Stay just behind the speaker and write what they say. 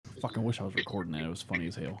Fucking wish I was recording that. It was funny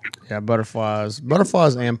as hell. Yeah, butterflies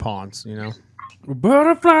and ponds. You know.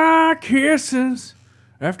 Butterfly kisses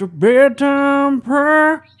after bedtime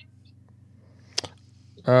prayer.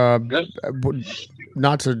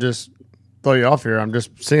 Not to just throw you off here. I'm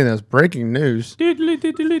just seeing this breaking news right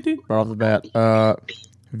off the bat.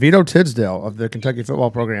 Vito Tisdale of the Kentucky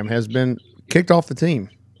football program has been kicked off the team.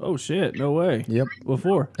 Oh shit! No way. Yep. What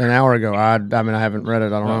for? An hour ago. I mean, I haven't read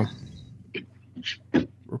it. I don't know.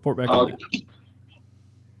 Report back on that.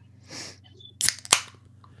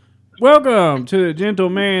 Welcome to the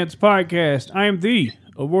Gentleman's Podcast. I am the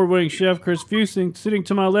award-winning chef Chris Fusing. Sitting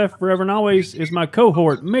to my left forever and always is my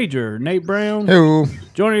cohort, Major Nate Brown. Hello.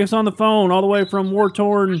 Joining us on the phone all the way from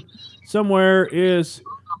war-torn somewhere is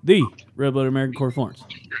the red-blooded American Corps of Florence.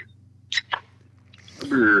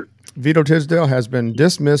 Vito Tisdale has been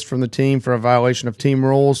dismissed from the team for a violation of team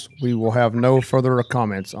rules. We will have no further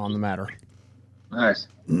comments on the matter. Nice.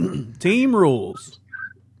 Team rules.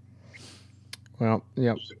 Well,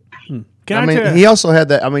 yep. Can I tell you? He also had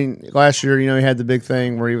that. I mean, last year, he had the big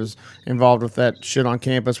thing where he was involved with that shit on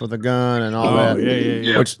campus with a gun and all that.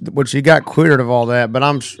 Yeah. Which he got cleared of all that. But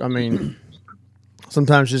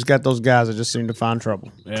sometimes you just got those guys that just seem to find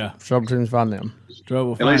trouble. Yeah. Trouble seems to find them.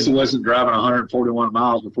 Trouble. At least he wasn't driving 141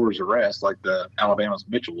 miles before his arrest like the Alabama's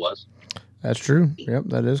Mitchell was. That's true. Yep,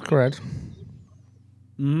 that is correct.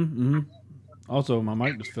 Also, my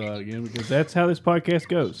mic just fell out again because that's how this podcast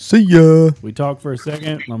goes. See ya. We talk for a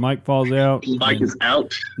second, my mic falls out. His mic is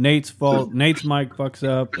out. Nate's mic fucks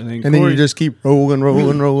up, and then And then you just keep rolling.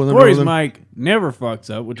 Corey's mic never fucks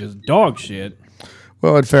up, which is dog shit.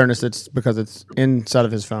 Well, in fairness, it's because it's inside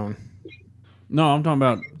of his phone. No, I'm talking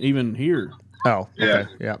about even here. Oh, Yeah. okay.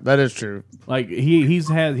 Yeah, that is true. Like he's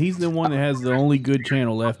the one that has the only good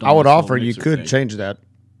channel left. On I would this offer whole you mixer could thing. change that.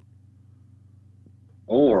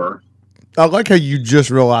 Or, I like how you just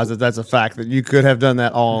realized that that's a fact, that you could have done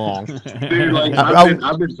that all along. dude, like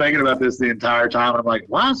I've been thinking about this the entire time, and I'm like,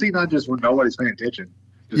 why is he not just when nobody's paying attention,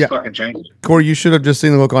 just fucking change it? Corey, you should have just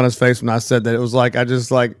seen the look on his face when I said that. It was like I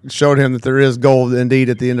just showed him that there is gold indeed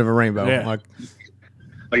at the end of a rainbow. Yeah. Like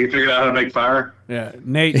you figured out how to make fire? Yeah,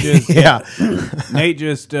 Nate just yeah. Nate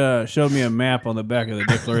just showed me a map on the back of the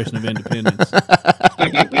Declaration of Independence.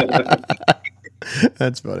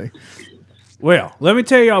 That's funny. Well, let me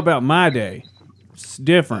tell y'all about my day. It's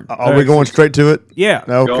different. Are we going straight to it? Yeah.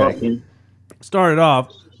 Okay. Started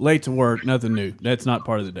off late to work, nothing new. That's not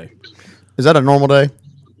part of the day. Is that a normal day?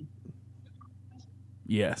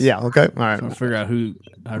 Yes. Yeah. Okay. All right. I'll figure out who.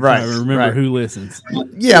 I Right, remember right. who listens.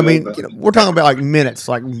 Yeah. I mean, we're talking about minutes,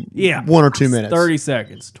 1 or 2 minutes. 30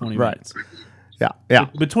 seconds, 20 Right. minutes. Yeah. Yeah.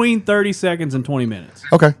 Between 30 seconds and 20 minutes.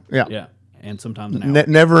 Okay. Yeah. Yeah. And sometimes an hour.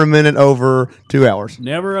 Never a minute over 2 hours.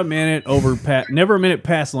 Never a minute over never a minute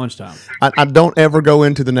past lunchtime. I don't ever go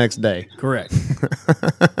into the next day. Correct.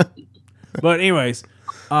 But anyways,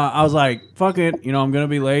 I was like, fuck it. I'm going to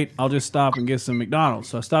be late. I'll just stop and get some McDonald's.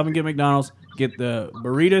 So I stop and get McDonald's, get the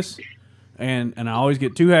burritos, and I always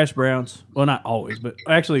get 2 hash browns. Well, not always, but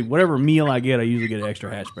actually whatever meal I get, I usually get an extra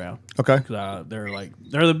hash brown. Okay. Because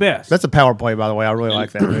they're the best. That's a power play, by the way. I really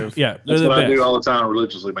like that move. Yeah, they're That's the what best. I do all the time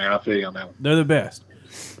religiously, man. I feel you on that one. They're the best.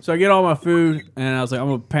 So I get all my food, and I was like, I'm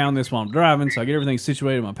going to pound this while I'm driving. So I get everything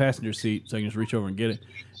situated in my passenger seat so I can just reach over and get it.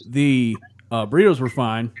 The burritos were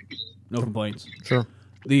fine. No complaints. Sure.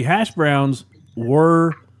 The hash browns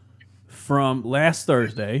were from last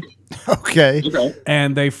Thursday, Okay. Okay.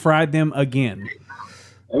 and they fried them again.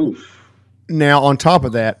 Oof. Now, on top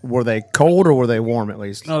of that, were they cold or were they warm at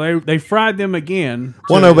least? No, they fried them again.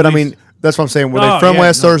 Well, to no, but at I least- mean, that's what I'm saying. Were they Oh, from yeah,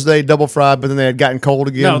 last no. Thursday, double fried, but then they had gotten cold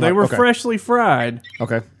again? No, they were okay. freshly fried,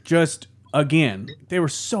 Okay. just again. They were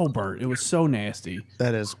so burnt. It was so nasty.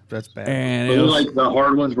 That's bad. And Those it are was, like the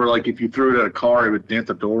hard ones where, like, if you threw it at a car, it would dent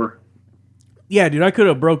the door. yeah, dude, I could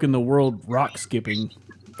have broken the world rock skipping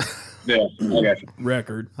Yeah, I got you.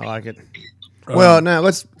 record. I like it. Well, now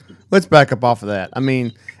let's back up off of that. I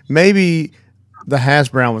mean, maybe the hash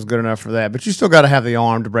brown was good enough for that, but you still got to have the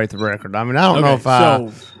arm to break the record. I mean, I don't know if I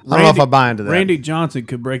don't know if I buy into that. Randy Johnson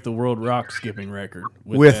could break the world rock skipping record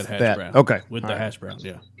With that hash that. brown. Okay. With All the right. hash brown,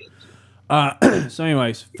 yeah. So,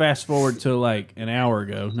 anyways, fast forward to like an hour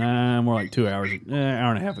ago. Nah, more like 2 hours. Hour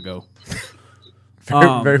and a half ago.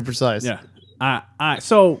 Very precise. Yeah.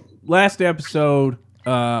 So last episode,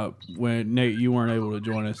 when Nate, you weren't able to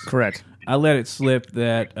join us. Correct. I let it slip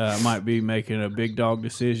that might be making a big dog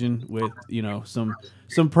decision with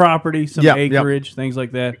some property, some Yep, acreage, things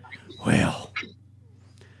like that. Well,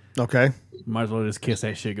 Okay. might as well just kiss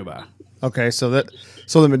that shit goodbye. Okay. So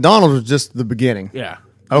the McDonald's was just the beginning. Yeah.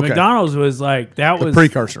 Okay. McDonald's was like that was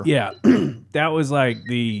precursor. Yeah, that was like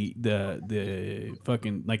the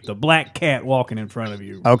fucking like the black cat walking in front of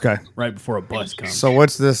you Okay. right before a bus comes. So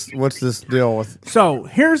what's this deal with? So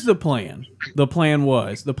here's the plan. The plan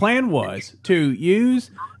was to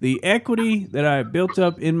use the equity that I built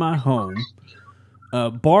up in my home,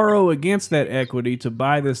 borrow against that equity to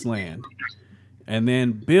buy this land, and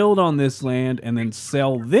then build on this land, and then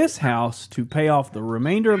sell this house to pay off the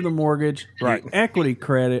remainder of the mortgage, Right. the equity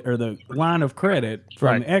credit or the line of credit from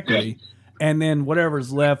Right. the equity, and then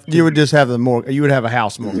whatever's left. You would just have you would have a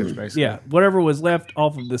house mortgage, basically. Yeah, whatever was left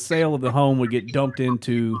off of the sale of the home would get dumped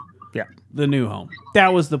into Yeah. the new home.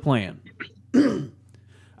 That was the plan.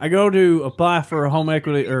 I go to apply for a home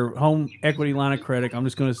equity line of credit. I'm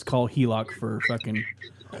just going to call HELOC for fucking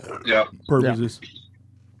purposes.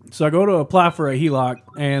 So I go to apply for a HELOC,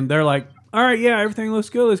 and they're like, all right, yeah, everything looks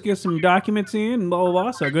good. Let's get some documents in, and blah, blah,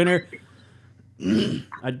 blah. So I go in there.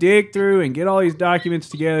 I dig through and get all these documents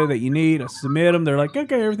together that you need. I submit them. They're like,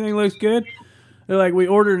 okay, everything looks good. They're like, we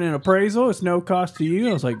ordered an appraisal. It's no cost to you.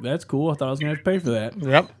 I was like, that's cool. I thought I was going to have to pay for that.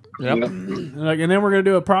 Yep. And then we're going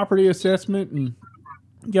to do a property assessment and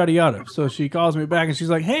yada, yada. So she calls me back, and she's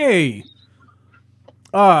like, hey,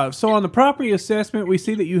 so on the property assessment, we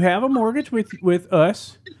see that you have a mortgage with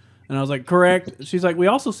us. And I was like, correct. She's like, we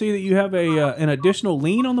also see that you have an additional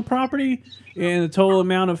lien on the property in a total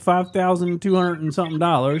amount of $5,200 and something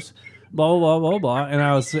dollars. Blah blah blah blah.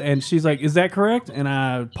 And she's like, is that correct? And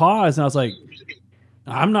I paused, and I was like,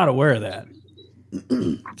 I'm not aware of that.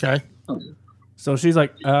 Okay. So she's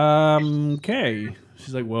like, okay.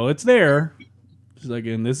 She's like, well, it's there. She's like,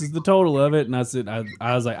 and this is the total of it. And I said,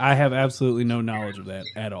 I was like, I have absolutely no knowledge of that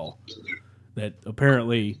at all. That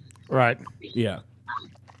apparently, Right. yeah.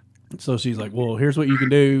 So she's like, well, here's what you can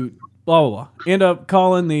do, blah, blah, blah. End up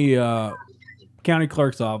calling the county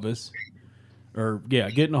clerk's office, or, yeah,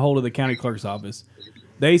 getting a hold of the county clerk's office.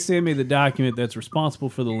 They send me the document that's responsible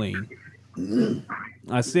for the lien.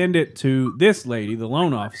 I send it to this lady, the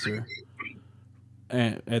loan officer,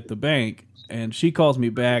 at the bank, and she calls me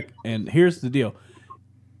back, and here's the deal.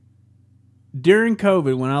 During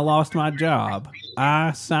COVID, when I lost my job,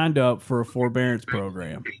 I signed up for a forbearance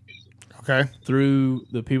program. Okay. Through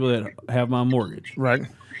the people that have my mortgage. Right.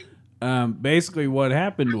 Basically, what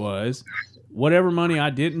happened was whatever money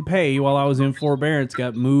I didn't pay while I was in forbearance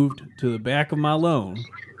got moved to the back of my loan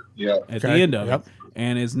at the end of it,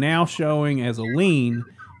 and is now showing as a lien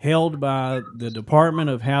held by the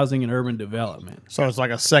Department of Housing and Urban Development. So it's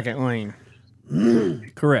like a second lien.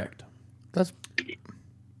 Correct. That's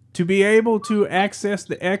to be able to access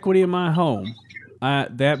the equity in my home.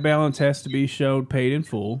 That balance has to be showed paid in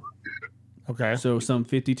full. okay. So some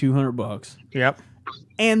 $5,200. Yep.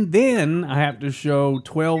 And then I have to show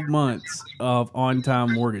 12 months of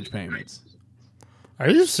on-time mortgage payments. Are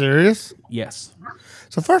you serious? Yes.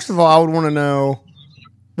 So first of all, I would want to know.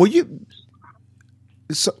 You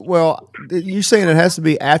saying it has to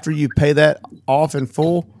be after you pay that off in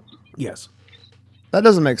full? Yes. That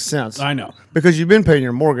doesn't make sense. I know. Because you've been paying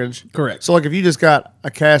your mortgage. Correct. So like if you just got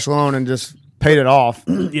a cash loan and just paid it off,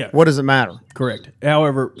 yeah. What does it matter? Correct.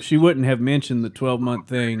 However, she wouldn't have mentioned the 12-month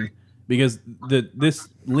thing because this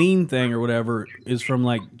lien thing or whatever is from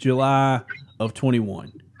like July of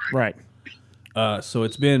 21. Right. So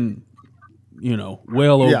it's been,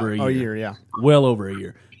 well over a year. A year, yeah. Well over a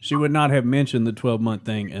year. She would not have mentioned the 12-month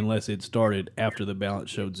thing unless it started after the balance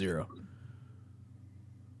showed zero.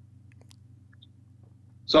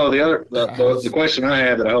 So the question I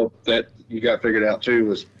had that I hope that you got figured out too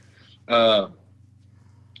was,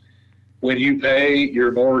 when you pay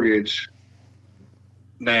your mortgage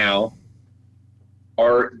now,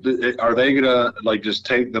 are they gonna like just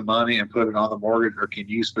take the money and put it on the mortgage, or can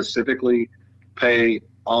you specifically pay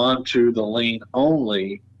onto the lien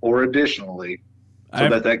only or additionally so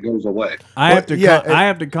that goes away? I have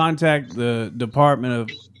to contact the Department of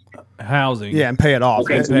Housing. Yeah, and pay it off.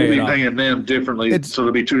 Okay, so you'll be paying them differently. So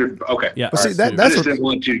there'll be two different. Okay. Yeah. Well, see, I just didn't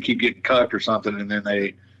want you to keep getting cucked or something, and then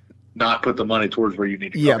they not put the money towards where you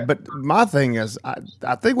need to go. Yeah, but my thing is,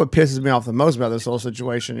 I think what pisses me off the most about this whole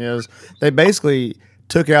situation is they basically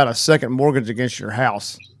took out a second mortgage against your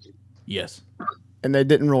house. Yes. And they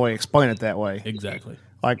didn't really explain it that way. Exactly.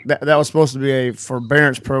 Like that was supposed to be a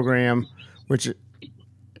forbearance program, which,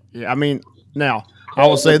 I mean, now I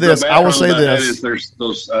will say this. Is there's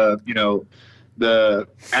those, the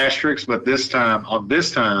asterisks, but this time,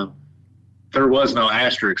 there was no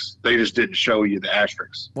asterisks. They just didn't show you the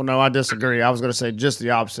asterisks. Well, no, I disagree. I was going to say just the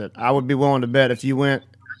opposite. I would be willing to bet if you went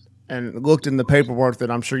and looked in the paperwork that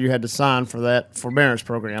I'm sure you had to sign for that forbearance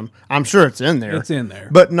program. I'm sure it's in there. It's in there.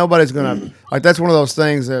 But nobody's gonna like. That's one of those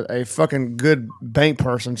things that a fucking good bank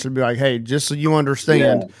person should be like, hey, just so you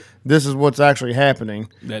understand, this is what's actually happening.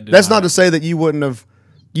 That's not to say that you wouldn't have.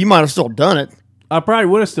 You might have still done it. I probably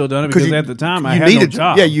would have still done it because at the time I had no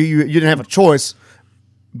job. Yeah, you didn't have a choice.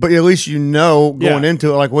 But at least you know going into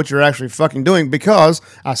it like what you're actually fucking doing. Because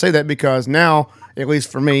I say that because now, at least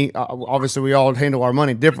for me, obviously we all handle our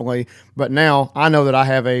money differently. But now I know that I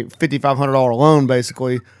have a $5,500 loan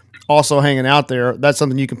basically also hanging out there. That's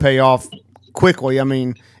something you can pay off quickly. I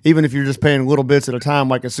mean, even if you're just paying little bits at a time,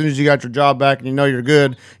 like as soon as you got your job back and you know you're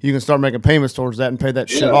good, you can start making payments towards that and pay that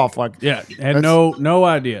shit off. Like, had no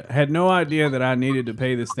idea. Had no idea that I needed to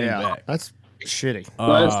pay this thing back. That's shitty.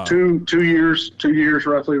 That's two years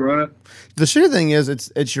roughly running. The shitty thing is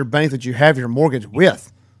it's your bank that you have your mortgage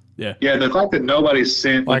with. Yeah, the fact that nobody's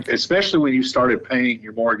sent, like, especially when you started paying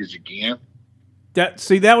your mortgage again. That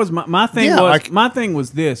was my thing. My thing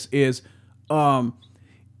was this is,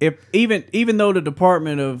 if even though the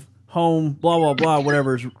Department of Home, blah blah blah,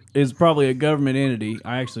 whatever is probably a government entity.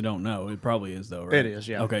 I actually don't know. It probably is though, right? It is,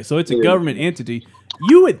 yeah. Okay, so it's a government entity.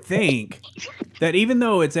 You would think that even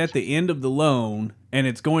though it's at the end of the loan and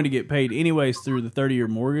it's going to get paid anyways through the 30-year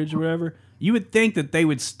mortgage or whatever, you would think that they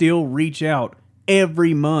would still reach out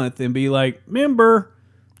every month and be like, "Member,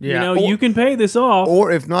 you can pay this off."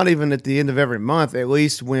 Or if not even at the end of every month, at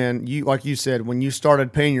least when you, like you said, when you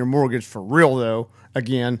started paying your mortgage for real though,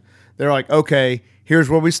 again, they're like, okay, here's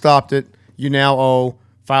where we stopped it. You now owe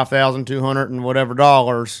 $5,200 and whatever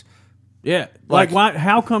dollars. Yeah, like why?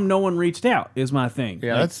 How come no one reached out? Is my thing.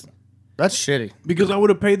 Yeah, that's shitty. Because I would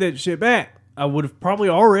have paid that shit back. I would have probably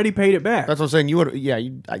already paid it back. That's what I'm saying. You would,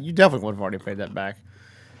 you definitely would have already paid that back.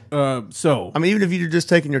 So I mean, even if you're just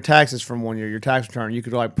taking your taxes from 1 year, your tax return, you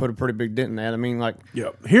could like put a pretty big dent in that. I mean, like,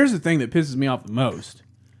 Here's the thing that pisses me off the most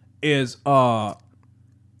is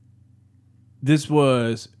this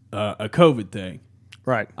was a COVID thing.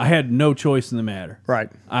 Right. I had no choice in the matter. Right.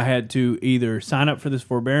 I had to either sign up for this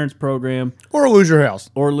forbearance program or lose your house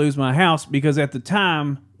or lose my house because at the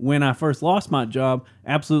time when I first lost my job,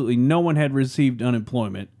 absolutely no one had received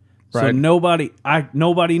unemployment. Right. So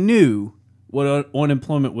nobody knew what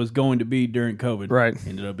unemployment was going to be during COVID. Right.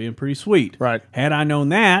 Ended up being pretty sweet. Right. Had I known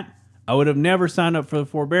that, I would have never signed up for the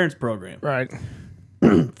forbearance program. Right.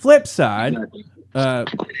 Flip side,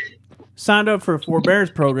 signed up for a forbearance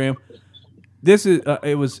program. This is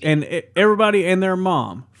everybody and their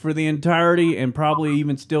mom for the entirety and probably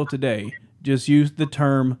even still today just used the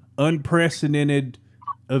term unprecedented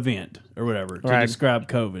event or whatever to describe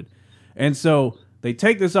COVID. And so they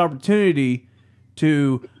take this opportunity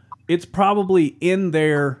to, it's probably in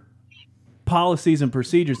their policies and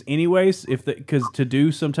procedures anyways, because to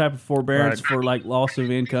do some type of forbearance for like loss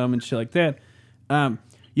of income and shit like that,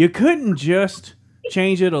 you couldn't just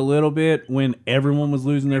change it a little bit when everyone was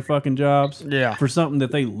losing their fucking jobs for something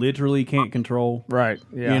that they literally can't control. Right.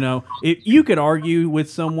 Yeah. You know, you could argue with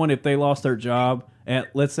someone if they lost their job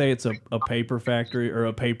at, let's say it's a paper factory or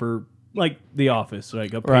a paper, like the office,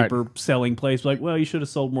 like a paper selling place. Like, well, you should have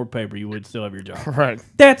sold more paper. You would still have your job. Right.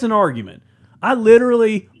 That's an argument. I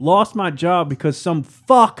literally lost my job because some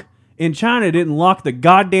fuck in China didn't lock the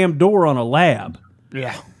goddamn door on a lab.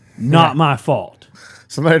 Yeah. Not my fault.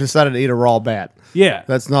 Somebody decided to eat a raw bat. Yeah.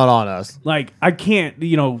 That's not on us. Like, I can't,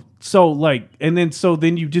 so like, then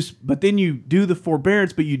you do the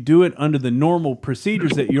forbearance, but you do it under the normal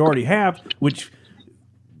procedures that you already have, which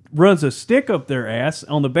runs a stick up their ass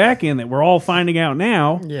on the back end that we're all finding out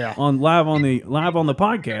now on live on the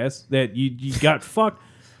podcast that you got fucked.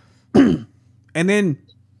 And then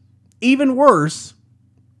even worse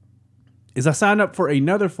is I signed up for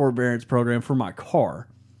another forbearance program for my car.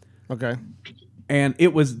 Okay. And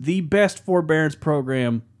it was the best forbearance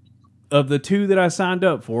program of the two that I signed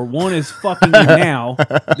up for. One is fucking me now.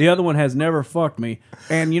 The other one has never fucked me.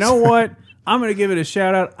 And you know what? I'm going to give it a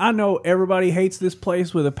shout out. I know everybody hates this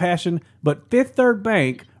place with a passion, but Fifth Third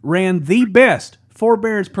Bank ran the best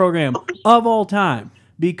forbearance program of all time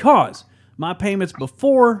because my payments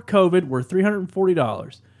before COVID were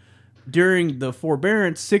 $340. During the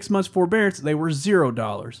forbearance, 6 months forbearance, they were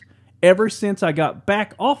 $0. Ever since I got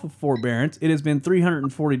back off of forbearance, it has been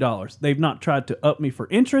 $340. They've not tried to up me for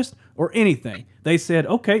interest or anything. They said,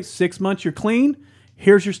 okay, 6 months you're clean.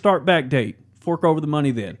 Here's your start back date. Fork over the money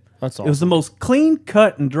then. That's awesome. It was the most clean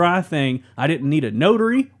cut and dry thing. I didn't need a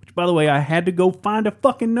notary, which, by the way, I had to go find a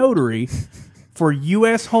fucking notary for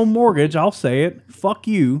U.S. home mortgage. I'll say it. Fuck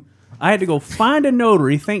you. I had to go find a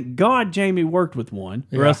notary. Thank God Jamie worked with one,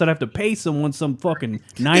 or else I'd have to pay someone some fucking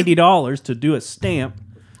 $90 to do a stamp.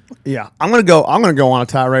 Yeah, I'm gonna go on a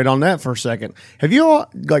tirade on that for a second. Have you all,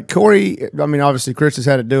 like Corey? I mean, obviously Chris has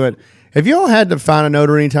had to do it. Have you all had to find a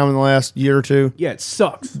notary anytime in the last year or two? Yeah, it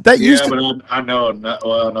sucks. That used to, but I know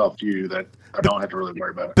a few that I don't have to really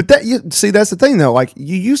worry about it. but see, that's the thing though. Like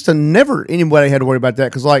you used to never anybody had to worry about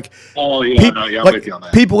that because like Oh yeah, peop- no, yeah, I'm like, with you on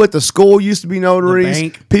that. people at the school used to be notaries.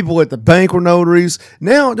 bank. People at the bank were notaries.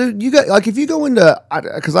 Now, dude, you got like if you go into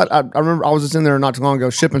because I remember I was just in there not too long ago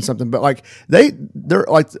shipping something, but like they're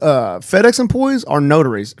like FedEx employees are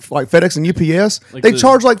notaries. Like FedEx and UPS, Like they the-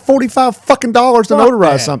 charge like $45 fucking to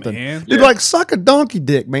notarize that, something. man. Dude, Yeah. like suck a donkey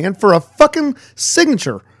dick, man, for a fucking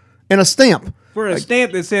signature and a stamp. For a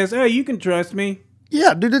stamp that says, "Oh, you can trust me."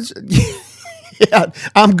 Yeah, dude, it's yeah,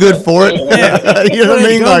 I'm good for it. Yeah. You know what I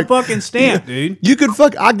mean? Like fucking stamp, dude. you could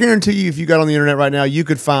I guarantee you if you got on the internet right now, you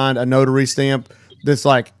could find a notary stamp that's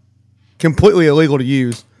like completely illegal to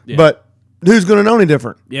use. Yeah. But who's going to know any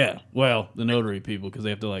different? Yeah, well, the notary people because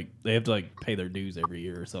they have to pay their dues every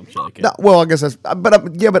year or some shit like that. No, well, I guess that's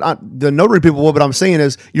the notary people will. But I'm saying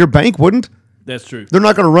is your bank wouldn't. That's true. They're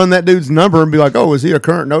not going to run that dude's number and be like, "Oh, is he a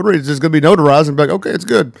current notary?" It's just going to be notarized and be like, "Okay, it's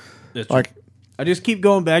good." That's true. Like, I just keep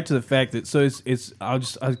going back to the fact that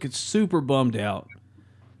I get super bummed out.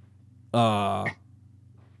 I'm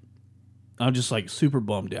just like super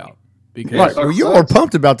bummed out because right? Well, you are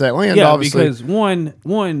pumped about that land, yeah, obviously. because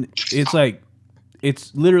one it's like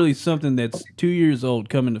it's literally something that's 2 years old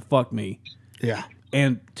coming to fuck me, yeah,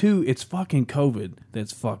 and two, it's fucking COVID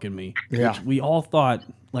that's fucking me. Yeah. Which we all thought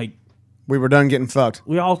like we were done getting fucked.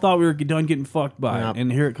 we were done getting fucked by Yep. it,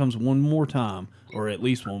 and here it comes one more time, or at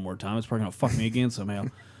least one more time. It's probably gonna fuck me again somehow.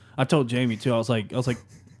 I told Jamie too. I was like,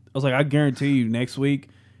 I guarantee you next week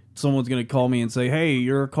someone's gonna call me and say, "Hey,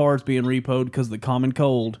 your car's being repoed because the common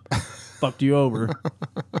cold fucked you over."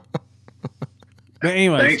 But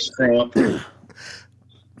anyways, Thanks, Trump.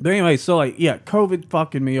 so like, yeah, COVID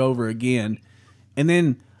fucking me over again, and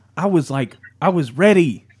then I was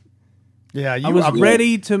ready. Yeah, I was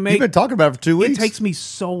ready to make. You've been talking about it for 2 weeks. It takes me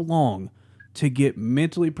so long to get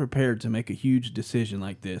mentally prepared to make a huge decision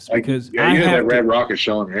like this because Yeah, I you had that have red rocket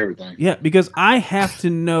showing and everything. yeah, because I have to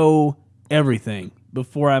know everything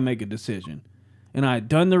before I make a decision. And I had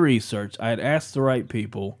done the research. I had asked the right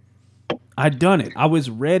people. I'd done it. I was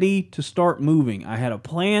ready to start moving. I had a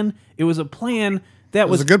plan. It was a plan that It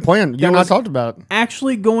was a good plan. You and I was- talked about it.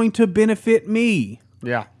 actually going to benefit me,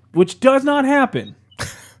 Yeah. which does not happen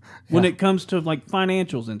when it comes to like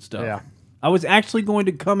financials and stuff. Yeah. I was actually going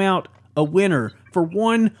to come out a winner for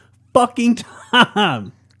one fucking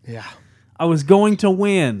time. Yeah. I was going to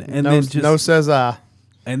win, and then just no says I.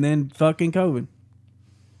 and then fucking COVID.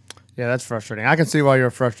 Yeah, that's frustrating. I can see why you're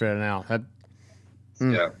frustrated now. That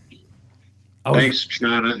Yeah. I was, Thanks,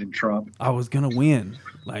 China and Trump. I was gonna win.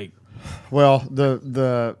 Like, well,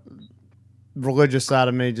 the religious side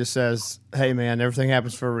of me just says, "Hey, man, everything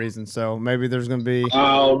happens for a reason." So maybe there's going to be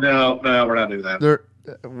Oh no, we're not doing that. there.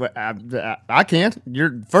 I can't.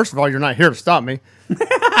 First of all, you're not here to stop me.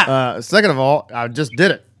 Second of all, I just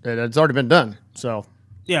did it. It's already been done. So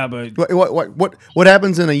yeah, but what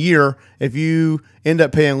happens in a year if you end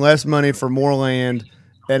up paying less money for more land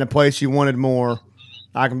in a place you wanted more?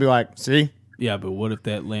 I can be like, see, yeah, but what if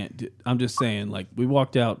that land? I'm just saying, like, we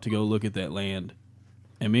walked out to go look at that land,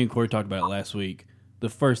 and me and Corey talked about it last week. The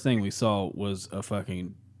first thing we saw was a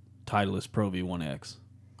fucking Titleist Pro V1X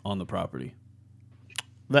on the property.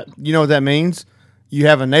 that you know what that means? You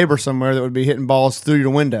have a neighbor somewhere that would be hitting balls through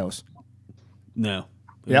your windows. No,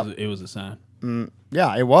 Yep. it was a sign.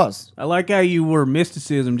 Yeah, it was. I like how you were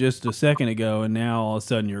mysticism just a second ago, and now all of a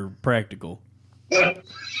sudden you're practical.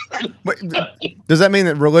 Wait, does that mean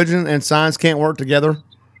that religion and science can't work together?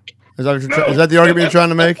 Is that the argument you're trying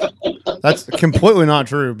to make? That's completely not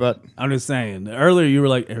true. But I'm just saying. Earlier you were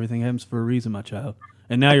like, everything happens for a reason, my child.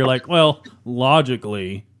 And now you're like, well,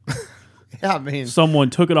 logically, yeah, I mean, someone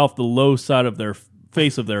took it off the low side of their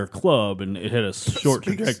face of their club, and it had a short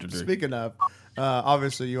trajectory. Speaking of,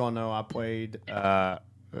 obviously, you all know I played. I'm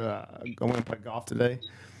going to play golf today.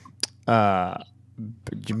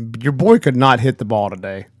 Your boy could not hit the ball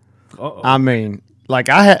today. Uh-oh. I mean, like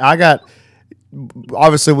I got.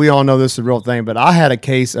 Obviously, we all know this is a real thing, but I had a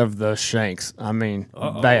case of the shanks. I mean,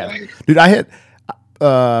 bad, dude. I hit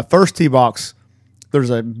first tee box. There's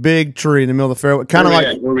a big tree in the middle of the fairway, kind of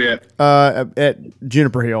like Where we at? at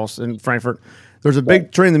Juniper Hills in Frankfurt. There's a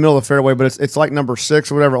big tree in the middle of the fairway, but it's like number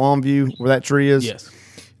 6 or whatever, Longview, where that tree is. Yes.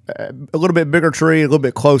 A little bit bigger tree, a little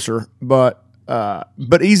bit closer, but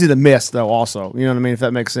easy to miss though. Also, you know what I mean? If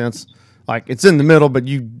that makes sense. Like it's in the middle, but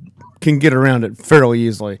you can get around it fairly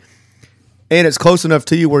easily, and it's close enough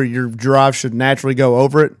to you where your drive should naturally go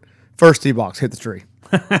over it. First tee box, hit the tree.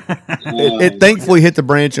 It thankfully hit the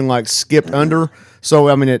branch and like skipped under. So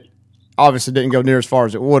I mean, it obviously didn't go near as far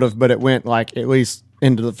as it would have, but it went like at least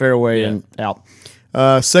into the fairway and out.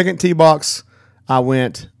 Second tee box, I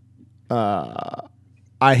went.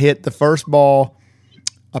 I hit the first ball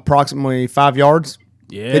approximately 5 yards.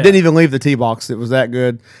 Yeah. It didn't even leave the tee box. It was that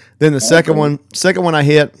good. Then the second one I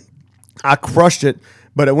hit, I crushed it,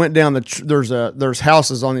 but it went down there's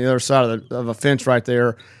houses on the other side of a fence right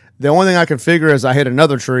there. The only thing I could figure is I hit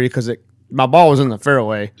another tree because my ball was in the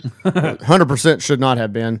fairway. 100% should not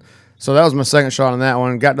have been. So that was my second shot on that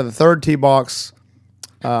one. Got to the third tee box.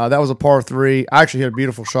 That was a par 3. I actually hit a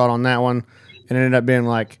beautiful shot on that one, and it ended up being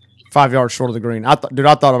like 5 yards short of the green. I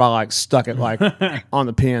thought I like stuck it like on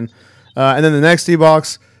the pin. And then the next tee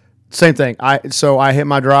box, same thing. I hit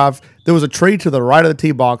my drive. There was a tree to the right of the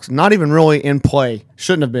tee box, not even really in play.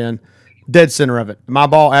 Shouldn't have been. Dead center of it. My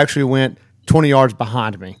ball actually went 20 yards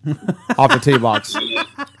behind me off the tee box.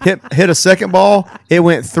 Hit a second ball. It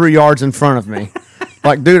went 3 yards in front of me.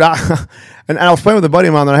 Like, dude, and I was playing with a buddy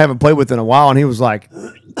of mine that I haven't played with in a while, and he was like,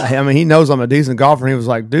 I mean, he knows I'm a decent golfer, and he was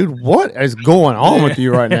like, dude, what is going on with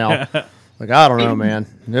you right now? Like, I don't know, man.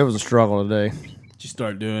 It was a struggle today. You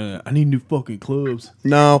start doing it. I need new fucking clubs.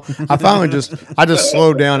 No, I finally just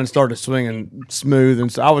slowed down and started swinging smooth,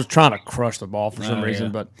 and so I was trying to crush the ball for some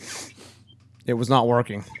reason, but it was not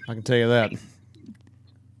working. I can tell you that.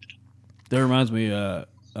 That reminds me,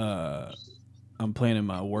 I'm playing in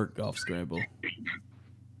my work golf scramble.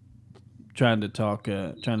 Trying to talk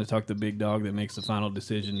the big dog that makes the final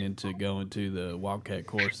decision into going to the Wildcat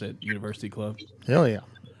course at University Club. Hell yeah.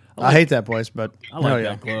 I hate that place, but I like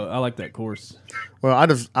that club. I like that course. Well, I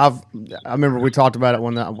remember we talked about it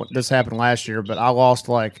when this happened last year, but I lost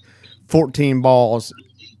like 14 balls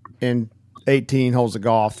in 18 holes of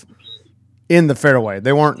golf in the fairway.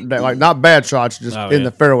 They weren't like not bad shots, just in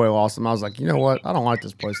the fairway lost them. I was like, you know what? I don't like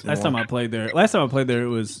this place anymore. Last time I played there,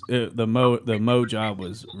 the mow job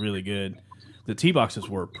was really good. The tee boxes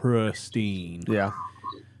were pristine. Yeah.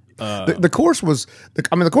 The course was, the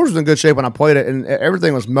course was in good shape when I played it, and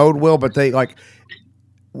everything was mowed well. But they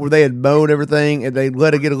where they had mowed everything, and they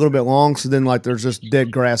let it get a little bit long. So then, like, there's just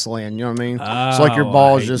dead grassland. You know what I mean? So like your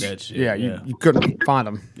ball is just you couldn't find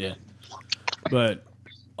them. Yeah, but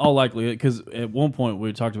all likelihood, because at one point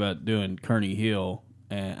we talked about doing Kearney Hill,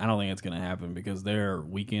 and I don't think it's going to happen because their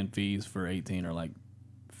weekend fees for 18 are like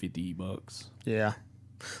 $50. Yeah,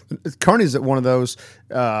 Kearney's at one of those.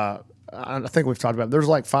 I think we've talked about it. There's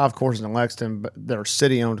like 5 courses in Lexington, but they're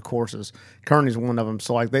city-owned courses. Kearney's one of them.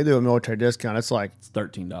 So, like, they do a military discount. It's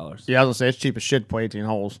 $13. Yeah, I was going to say, it's cheap as shit to play 18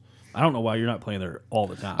 holes. I don't know why you're not playing there all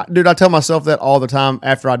the time. Dude, I tell myself that all the time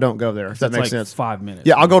after I don't go there, if that makes sense. 5 minutes.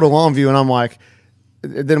 Yeah, I'll go to Longview, and I'm like,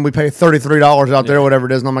 then we pay $33 out there, or whatever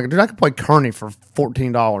it is, and I'm like, dude, I could play Kearney for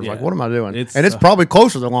 $14. Like, what am I doing? It's probably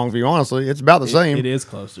closer to Longview, honestly. It's about the same. It is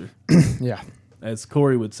closer. Yeah. As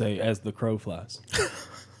Corey would say, as the crow flies.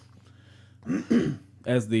 Which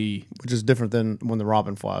is different than when the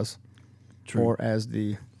robin flies. True. Or as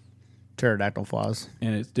the pterodactyl flies.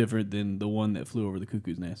 And it's different than the one that flew over the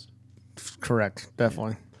cuckoo's nest. Correct.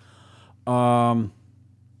 Definitely. I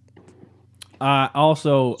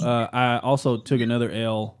also took another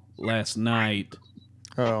L last night.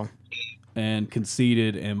 Oh. And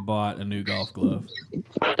conceded and bought a new golf glove.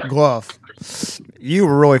 You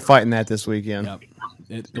were really fighting that this weekend. Yep.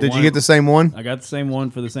 Did you get the same one? I got the same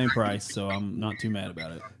one for the same price, so I'm not too mad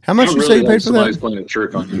about it. How much you say you paid for that? Playing a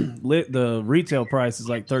trick on you. The retail price is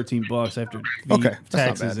like $13 after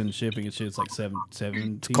taxes and shipping and shit. It's like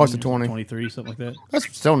 17, close to 20, 23, something like that.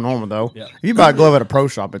 That's still normal though. Yeah. If you buy a glove at a pro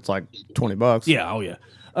shop, it's like $20. Yeah. Oh yeah.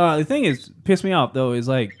 The thing is, pissed me off though, is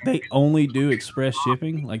like they only do express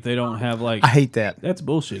shipping. Like they don't have like. I hate that. That's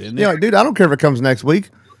bullshit, isn't it? Yeah, like, dude, I don't care if it comes next week.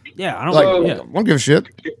 Yeah, I don't. I don't give a shit.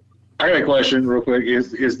 I got a question real quick.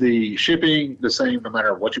 Is the shipping the same no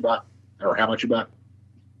matter what you buy or how much you buy?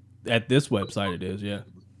 At this website, it is. Yeah.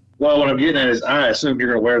 Well, what I'm getting at is I assume you're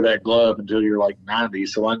going to wear that glove until you're like 90.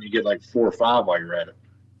 So why don't you get like 4 or 5 while you're at it?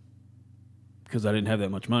 Because I didn't have that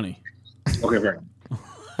much money. Okay, fair enough.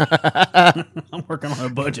 I'm working on a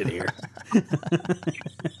budget here.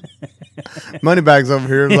 Moneybags over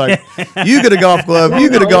here is like, you get a golf glove, you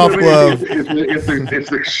get a golf glove. If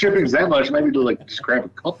the shipping's that much, maybe to like just grab a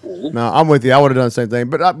couple. No, I'm with you. I would have done the same thing.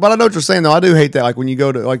 But I know what you're saying though. I do hate that. Like when you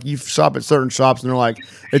go to like you shop at certain shops and they're like,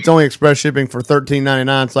 it's only express shipping for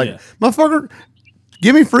 $13.99. It's like, motherfucker,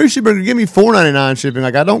 give me free shipping or give me $4.99 shipping.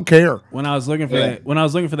 Like I don't care. When I was looking for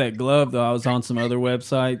that glove though, I was on some other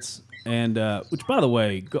websites. And which, by the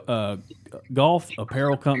way, golf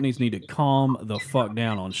apparel companies need to calm the fuck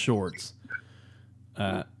down on shorts.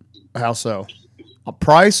 How so? A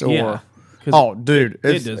price or? Oh, dude,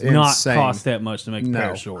 it it's does not insane. cost that much to make a pair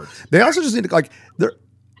No. of shorts. They also just need to like they're.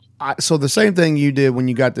 So the same thing you did when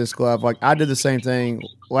you got this glove, like I did the same thing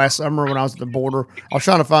last summer when I was at the border. I was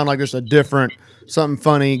trying to find like just a different, something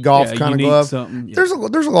funny golf Yeah, kind of unique glove. something, yeah. There's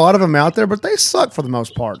a lot of them out there, but they suck for the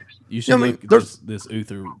most part. You should know what I look mean? at There's- this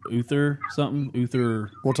Uther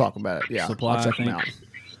We'll talk about it. Yeah, Supply, I'll check I them think.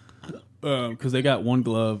 out. because they got one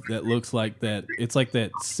glove that looks like that. It's like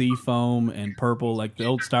that sea foam and purple, like the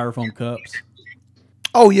old styrofoam cups.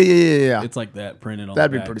 Oh yeah. It's like that printed on.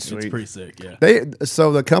 That'd the be back. pretty sweet. It's pretty sick. Yeah.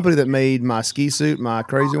 So the company that made my ski suit, my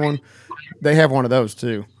crazy one, they have one of those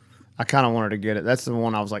too. I kind of wanted to get it. That's the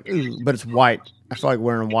one I was like, ooh, but it's white. I feel like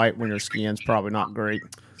wearing white when you're skiing is probably not great.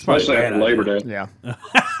 Especially after Labor Day. Yeah.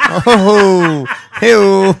 Oh,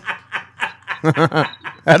 hey.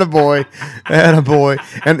 Attaboy.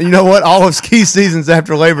 And you know what? All of ski season's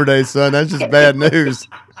after Labor Day, son. That's just bad news.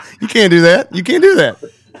 You can't do that. You can't do that.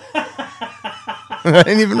 That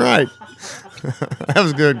ain't even right. That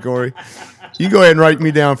was good, Corey. You go ahead and write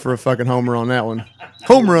me down for a fucking homer on that one.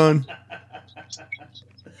 Home run.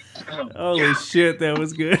 Holy shit, that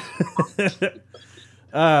was good.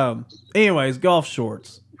 Anyways, golf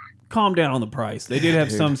shorts. Calm down on the price. They did have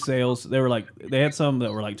Dude. some sales. They had some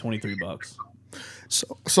that were like $23.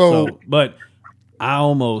 So So, but I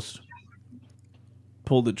almost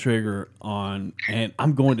pulled the trigger on, and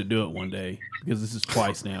I'm going to do it one day because this is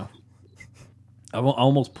twice now. I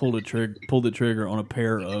almost pulled the trigger on a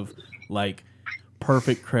pair of like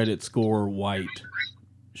perfect credit score white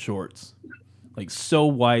shorts, like so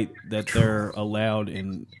white that they're allowed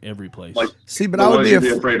in every place. Like, see, but the I would ones be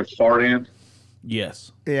you'd afraid of fart in.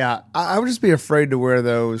 Yes, yeah, I would just be afraid to wear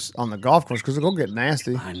those on the golf course because they'll get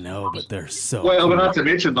nasty. I know, but they're so. Well, but cool. not to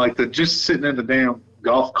mention like the just sitting in the damn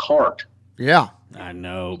golf cart. Yeah, I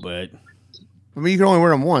know, but I mean you can only wear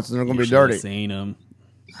them once and they're going to be dirty. Seen them.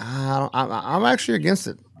 I'm actually against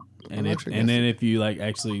it. And I'm if, actually and against then if you like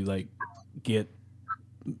actually like get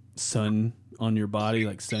sun on your body,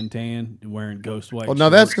 like suntan, wearing ghost white. Well, no,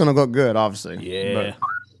 that's shorts. going to look good, obviously. Yeah, But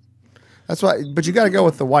that's why. But you got to go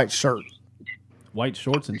with the white shirt. white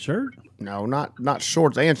shorts and shirt. No, not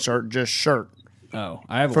shorts and shirt, just shirt Oh,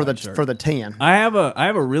 I have a for white the shirt. for the tan. I have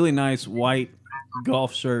a really nice white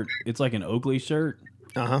golf shirt. It's like an Oakley shirt.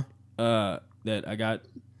 That I got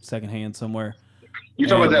secondhand somewhere. You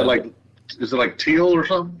talking about And, that like? Is it like teal or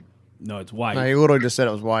something? No, it's white. No, you literally just said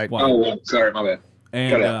it was white. White. Oh, well, sorry, my bad.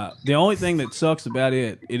 And Cut out. the only thing that sucks about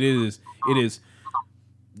it is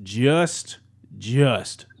just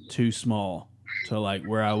too small to like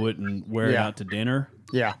where I wouldn't wear it Yeah. out to dinner.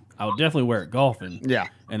 Yeah, I would definitely wear it golfing. yeah.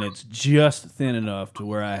 And it's just thin enough to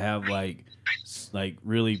where I have like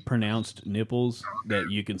really pronounced nipples that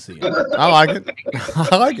you can see. It. I like it.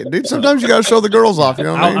 I like it, dude. Sometimes you got to show the girls off. You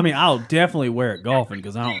know what I mean? I'll definitely wear it golfing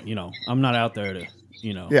because I don't, I'm not out there to,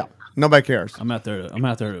 Yeah. Nobody cares. I'm out there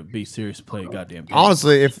to be serious and play a goddamn game.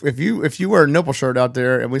 Honestly, if you wear a nipple shirt out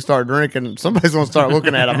there and we start drinking, somebody's gonna start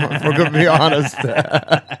looking at them. If we're gonna be honest.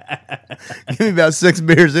 Give me about 6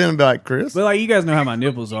 beers in and be like, Chris. But like you guys know how my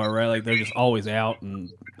nipples are, right? Like they're just always out and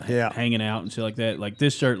Yeah. hanging out and shit like that. Like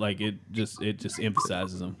this shirt, like it just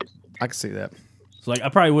emphasizes them. I can see that. So like I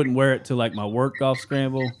probably wouldn't wear it to like my work golf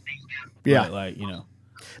scramble. Yeah. But, like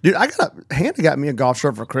Dude, Hannah got me a golf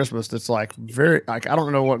shirt for Christmas that's like very like I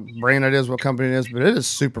don't know what brand it is, what company it is, but it is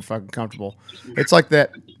super fucking comfortable. It's like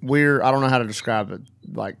that weird, I don't know how to describe it,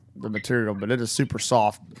 like the material, but it is super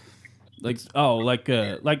soft. like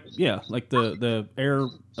the air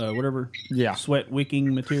whatever Yeah. sweat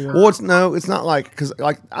wicking material. Well, it's not like because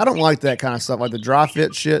like I don't like that kind of stuff, like the dry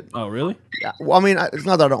fit shit. Oh really? Yeah, well, I mean, it's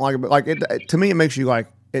not that I don't like it, but like to me, it makes you like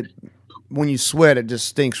it when you sweat, it just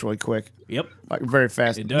stinks really quick, Yep. like very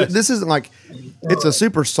fast. It does. This isn't like it's a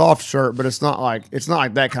super soft shirt, but it's not like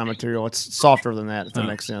that kind of material. It's softer than that, if that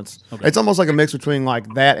makes sense. Okay. It's almost like a mix between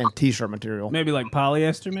like that and t-shirt material. Maybe like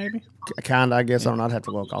polyester, maybe? Kind of, I guess. I don't know. I'd have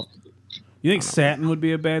to look. You think satin would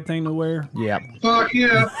be a bad thing to wear? Yeah. Fuck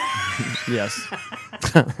yeah. Yes.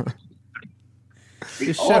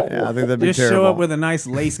 Just show, Yeah, I think that'd be just terrible. show up with a nice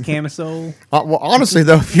lace camisole. Well, honestly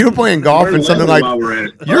though, if you're playing golf Wear and something leather like while we're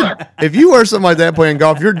at it. if you wear something like that playing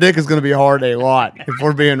golf, your dick is going to be hard a lot. If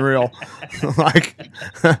we're being real, like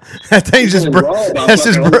that thing's just that's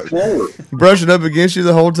just brushing up against you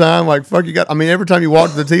the whole time. Like fuck, you got. I mean, every time you walk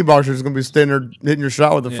to the tee box, you're just going to be standing there hitting your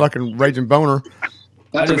shot with a fucking raging boner.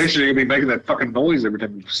 Not to mention you're gonna be making that fucking noise every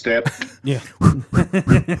time you step. Yeah.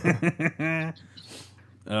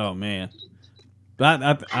 Oh man, but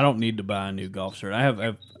I don't need to buy a new golf shirt. I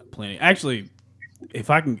have plenty. Actually, if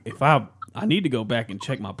I need to go back and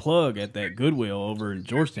check my plug at that Goodwill over in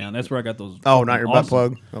Georgetown. That's where I got those. Oh, not your butt awesome-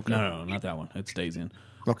 plug. Okay. No, not that one. It stays in.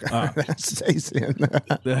 Okay, that stays in.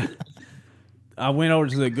 I went over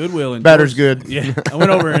to the Goodwill in Batter's good. Yeah, I went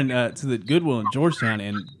over to the Goodwill in Georgetown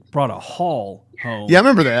and brought a haul home. Yeah, I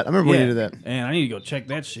remember that. I remember when you did that. And I need to go check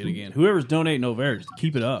that shit again. Whoever's donating over there,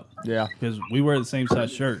 keep it up. Yeah. Because we wear the same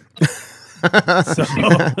size shirt.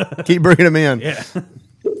 Keep bringing them in. Yeah.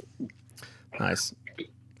 Nice.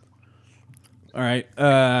 All right.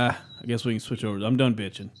 I guess we can switch over. I'm done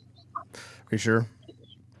bitching. You sure?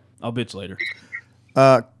 I'll bitch later.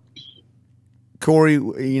 Corey,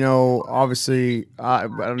 obviously, I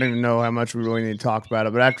don't even know how much we really need to talk about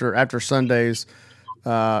it, but after Sunday's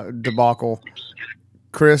debacle,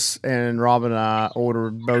 Chris and Rob and I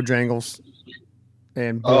ordered Bojangles,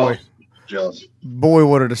 and boy,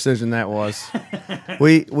 what a decision that was.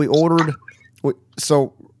 we ordered,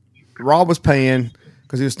 so Rob was paying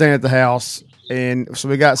because he was staying at the house, and so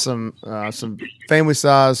we got some family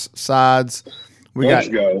size sides. We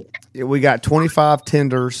got 25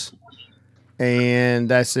 tenders. And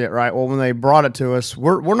that's it, right? Well, when they brought it to us,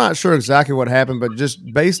 we're not sure exactly what happened, but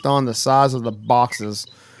just based on the size of the boxes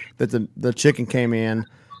that the chicken came in,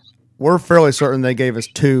 we're fairly certain they gave us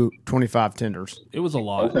 25 tenders. It was a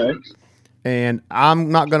lot. Okay. And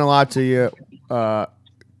I'm not going to lie to you.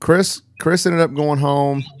 Chris ended up going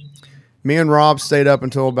home. Me and Rob stayed up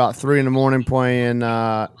until about 3 a.m. playing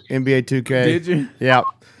NBA 2K. Did you? Yeah.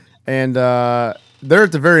 And they're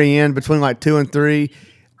at the very end between like 2 and 3.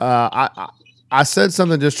 I said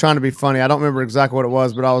something just trying to be funny. I don't remember exactly what it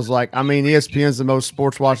was, but I was like, ESPN's the most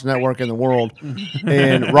sports watch network in the world.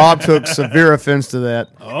 And Rob took severe offense to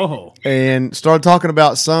that. Oh. And started talking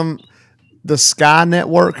about the Sky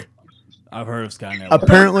Network. I've heard of Sky Network.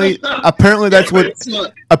 Apparently that's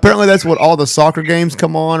what all the soccer games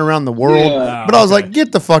come on around the world. Yeah. But I was like,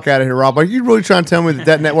 get the fuck out of here, Rob. Are you really trying to tell me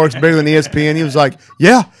that network's bigger than ESPN? He was like,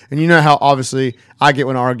 yeah. And you know how obviously I get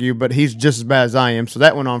when I argue, but he's just as bad as I am. So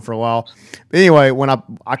that went on for a while. But anyway, when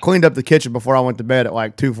I cleaned up the kitchen before I went to bed at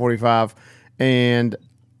like 2:45, and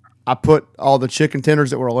I put all the chicken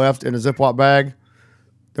tenders that were left in a Ziploc bag.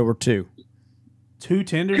 There were 2. 2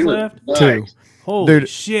 tenders left? 2. Holy Dude,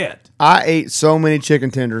 shit. I ate so many chicken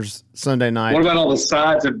tenders Sunday night. What about all the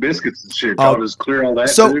sides and biscuits and shit? Y'all just clear all that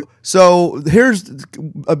too? So here's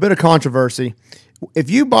a bit of controversy. If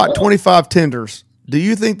you bought 25 tenders, do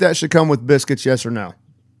you think that should come with biscuits, yes or no?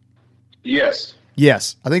 Yes.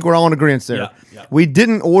 Yes. I think we're all in agreement there. Yeah. We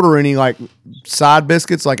didn't order any like side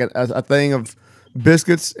biscuits, like a thing of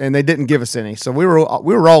biscuits, and they didn't give us any. So we were all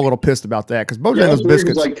a little pissed about that because Bojangles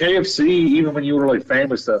biscuits. Like KFC, even when you order like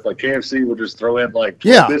family stuff, like KFC will just throw in like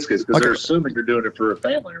biscuits because they're assuming you're doing it for a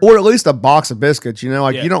family. Or at least a box of biscuits, you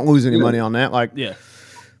don't lose any money on that.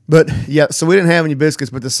 But yeah, so we didn't have any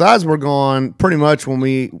biscuits, but the sides were gone pretty much when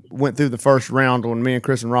we went through the first round when me and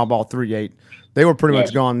Chris and Rob all 3 ate. They were pretty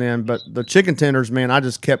much gone then. But the chicken tenders, man, I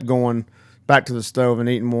just kept going back to the stove and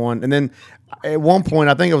eating one. And then at one point,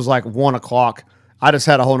 I think it was like 1 o'clock. I just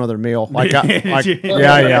had a whole nother meal. Yeah.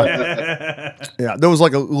 There was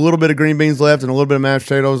like a little bit of green beans left and a little bit of mashed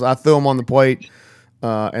potatoes. I threw them on the plate,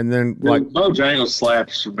 and then Bojangles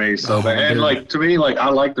slaps for me so bad. And like to me, like I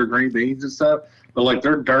like their green beans and stuff, but like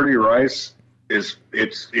their dirty rice is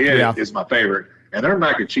my favorite, and their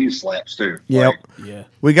mac and cheese slaps too. Yep.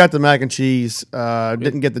 We got the mac and cheese.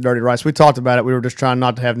 Didn't get the dirty rice. We talked about it. We were just trying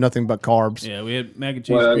not to have nothing but carbs. Yeah, we had mac and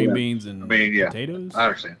cheese, green beans, and potatoes. I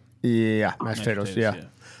understand. Yeah, mashed potatoes. Yeah.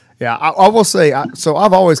 I will say. So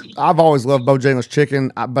I've always loved Bojangles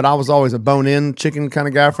chicken, but I was always a bone-in chicken kind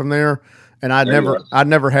of guy from there, and I'd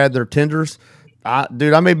never had their tenders. I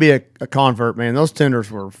may be a convert, man. Those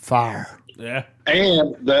tenders were fire. Yeah.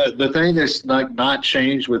 And the thing that's like not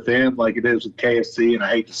changed with them like it is with KFC, and I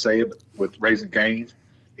hate to say it, but with Raising Cane's,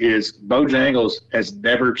 is Bojangles has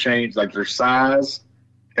never changed. Like their size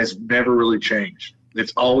has never really changed.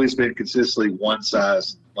 It's always been consistently one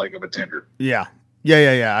size, like of a tender. Yeah.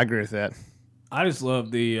 I agree with that. I just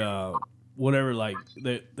love the whatever, like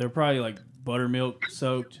they're probably like buttermilk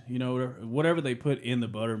soaked, whatever they put in the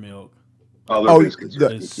buttermilk.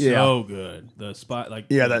 It's so good. The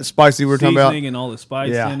that spicy we were talking about, and all the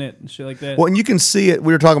spice in it and shit like that. Well, and you can see it.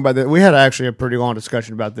 We were talking about that. We had actually a pretty long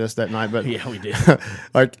discussion about this that night, but yeah, we did.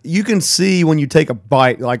 Like you can see when you take a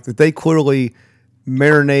bite, like that they clearly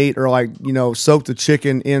marinate or soak the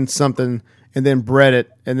chicken in something and then bread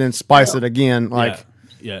it and then spice it again.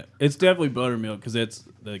 Yeah, it's definitely buttermilk because that's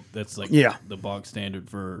the bog standard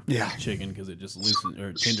for chicken because it just loosens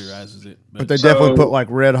or tenderizes it. But they definitely put like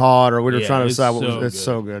red hot, or we were trying to decide what was. It's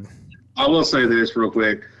so good. I will say this real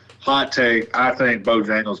quick. Hot take. I think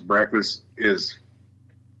Bojangles breakfast is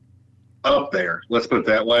up there. Let's put it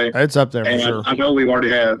that way. It's up there and for sure. I know we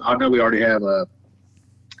already have. Our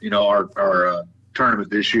tournament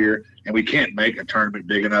this year, and we can't make a tournament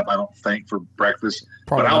big enough, I don't think, for breakfast.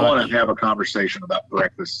 Probably but I not. want to have a conversation about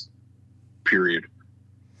breakfast, period.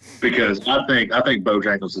 Because I think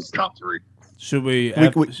Bojangles is top 3. Should we,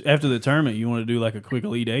 We- after the tournament, you want to do like a quick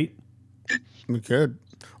Elite Eight? We could.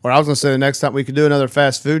 Or I was going to say the next time we could do another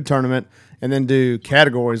fast food tournament and then do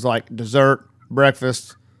categories like dessert,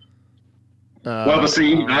 breakfast. Well, but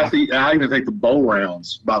see, I even think the bowl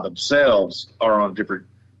rounds by themselves are on a different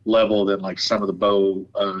level than like some of the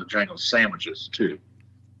Bojangles sandwiches too.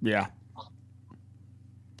 Yeah.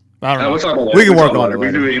 I don't know. We'll talk about that. We can We'll work talk on about it We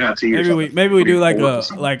later. do NIT or Maybe we do like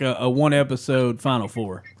something. a 1 episode Final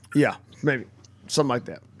Four. Yeah, maybe. Something like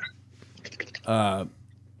that. Uh,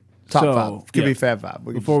 Top So, 5. Could yeah. be Fab 5.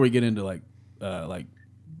 We could Before we get into like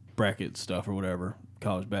bracket stuff or whatever,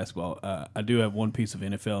 college basketball, I do have one piece of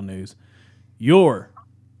NFL news. Your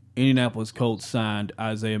Indianapolis Colts signed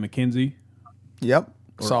Isaiah McKenzie. Yep.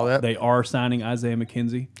 Or Saw that. They are signing Isaiah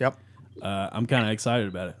McKenzie. Yep. I'm kind of excited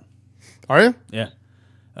about it. Are you? Yeah.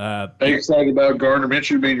 Are you excited about Gardner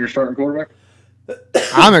Minshew being your starting quarterback?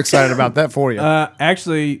 I'm excited about that for you.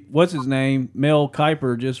 Actually, what's his name? Mel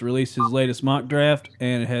Kiper just released his latest mock draft,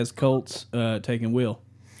 and it has Colts taking Will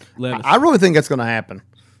Levis. I really think that's going to happen.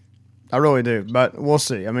 I really do. But we'll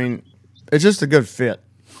see. I mean, it's just a good fit.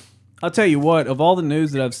 I'll tell you what, of all the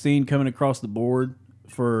news that I've seen coming across the board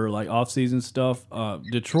for like off-season stuff,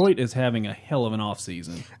 Detroit is having a hell of an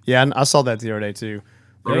off-season. Yeah, I saw that the other day too.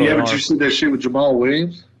 They Yeah, are- but you see that shit with Jamal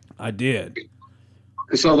Williams. I did.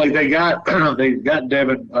 So like they got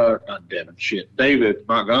David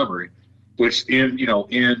Montgomery, which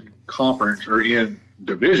in conference or in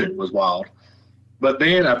division was wild. But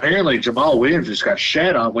then apparently Jamal Williams just got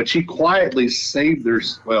shat on, which he quietly saved their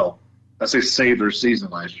season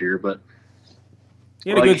last year. But He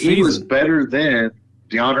had a good he was season. better than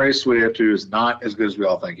DeAndre Swift, who is not as good as we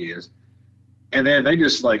all think he is. And then they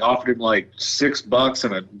just like offered him like $6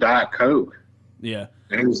 and a Diet Coke, Yeah.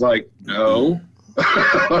 and he was like, "No."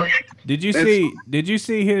 Did you It's- see? Did you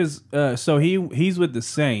see his? So he's with the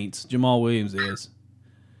Saints. Jamal Williams is.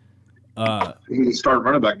 He's a starting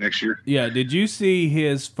running back next year. Yeah. Did you see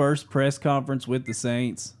his first press conference with the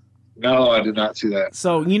Saints? No, I did not see that.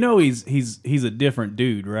 So he's a different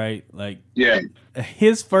dude, right? Like Yeah,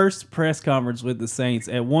 his first press conference with the Saints.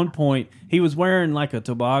 At one point, he was wearing like a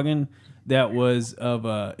toboggan that was of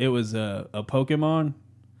a Pokemon,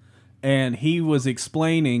 and he was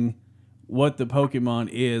explaining what the Pokemon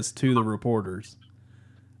is to the reporters.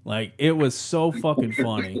 Like it was so fucking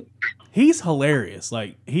funny. He's hilarious.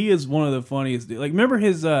 Like he is one of the funniest. Like remember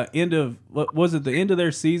his end of what was it? The end of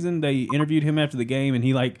their season. They interviewed him after the game, and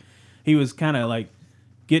he was kind of like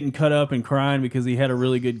getting cut up and crying because he had a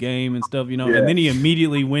really good game and stuff, Yeah. And then he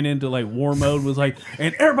immediately went into like war mode. Was like,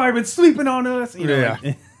 and everybody been sleeping on us. Yeah.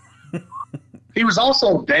 Like, he was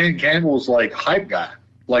also Dan Campbell's like hype guy.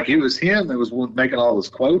 Like it was him that was making all those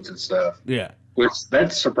quotes and stuff. yeah. Which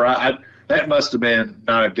that's surprise. That must have been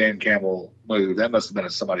not a Dan Campbell move. That must have been a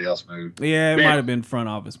somebody else move. Yeah, it Man. might have been front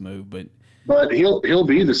office move, but But he'll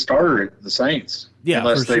be the starter at the Saints. Yeah,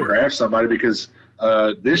 unless for they sure. draft somebody because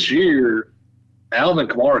this year Alvin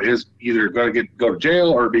Kamara is either going to go to jail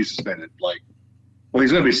or be suspended. Well,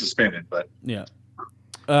 he's going to be suspended, but yeah.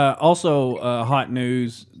 Also, hot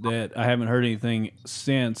news that I haven't heard anything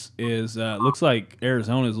since is looks like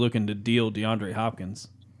Arizona is looking to deal DeAndre Hopkins.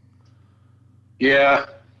 yeah,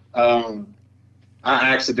 I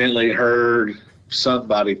accidentally heard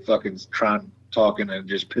somebody fucking talking and it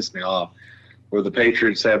just pissed me off. Where the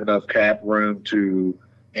Patriots have enough cap room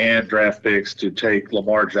and draft picks to take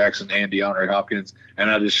Lamar Jackson and DeAndre Hopkins, and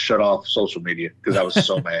I just shut off social media because I was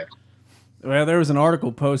so mad. Well, there was an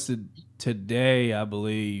article posted today, I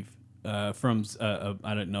believe, from I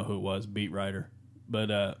didn't know who it was, beat writer,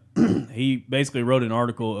 but he basically wrote an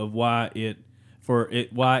article of why it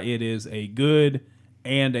is a good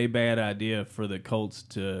and a bad idea for the Colts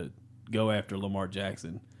to go after Lamar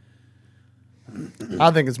Jackson.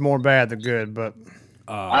 I think it's more bad than good, but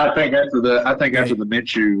I think after the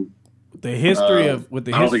Minshew, The history I of don't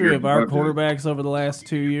think you're our going to. quarterbacks over the last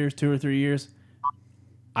 2 or 3 years,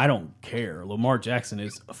 I don't care. Lamar Jackson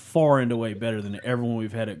is far and away better than everyone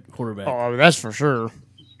we've had at quarterback oh, that's for sure.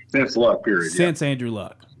 since luck period. since Andrew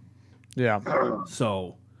Luck. Yeah.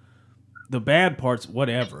 So the bad parts,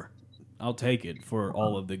 whatever, I'll take it for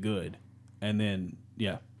all of the good. And then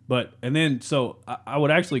so I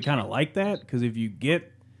would actually kind of like that because if you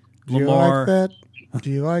get Do you Lamar, like that? Do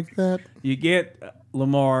you like that? you get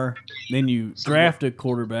Lamar, then you draft a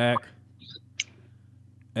quarterback,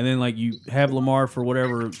 and then like you have Lamar for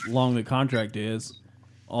whatever long the contract is,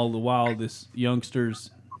 all the while this youngster's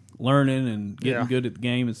learning and getting Yeah. good at the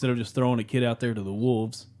game instead of just throwing a kid out there to the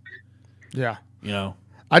wolves. Yeah. You know,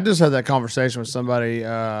 I just had that conversation with somebody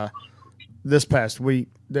this past week.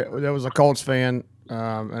 There was a Colts fan,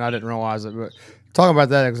 and I didn't realize it, but talking about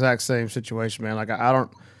that exact same situation, man. Like I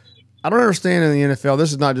don't understand in the NFL.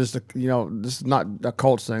 This is not just this is not a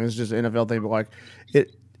Colts thing. It's just an NFL thing. But like it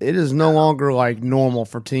is no longer like normal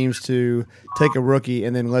for teams to take a rookie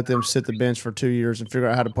and then let them sit the bench for 2 years and figure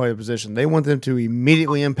out how to play the position. They want them to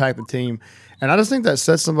immediately impact the team. And I just think that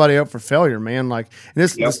sets somebody up for failure, man. Like, and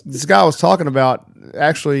this guy I was talking about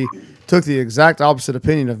actually took the exact opposite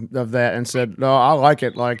opinion of that and said, no, I like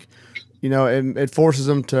it. Like, it forces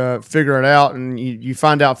them to figure it out, and you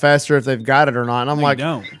find out faster if they've got it or not. And I'm like,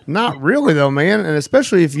 not really though, man. And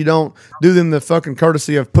especially if you don't do them the fucking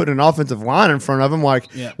courtesy of putting an offensive line in front of them. Like,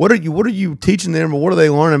 what are you teaching them, or what are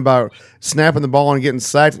they learning about snapping the ball and getting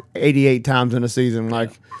sacked 88 times in a season?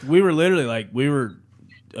 Like, we were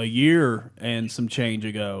a year and some change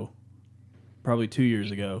ago, probably 2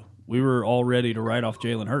 years ago. We were all ready to write off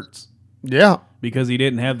Jalen Hurts. Yeah, because he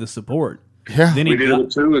didn't have the support. Yeah, then we did it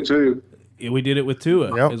with Tua too. We did it with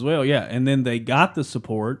Tua as well. Yeah, and then they got the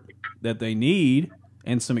support that they need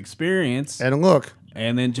and some experience. And look,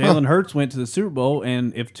 and then Jalen Hurts went to the Super Bowl,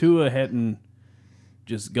 and if Tua hadn't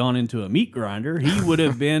just gone into a meat grinder, he would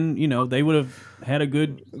have been. They would have had a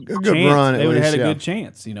good chance. Run. They would have had a good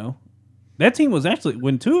chance. That team was actually,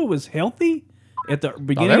 when Tua was healthy at the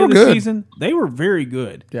beginning of the season, they were very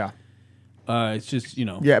good. Yeah. It's just,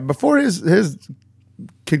 Yeah, before his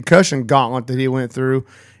concussion gauntlet that he went through,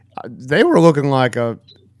 they were looking like a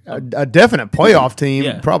definite playoff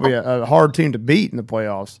team, probably a hard team to beat in the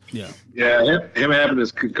playoffs. Yeah. Yeah, him having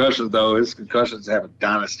his concussions, though, his concussions have a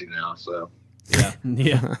dynasty now, so. Yeah,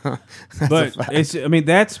 yeah. But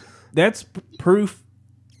that's proof.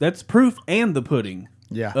 That's proof and the pudding.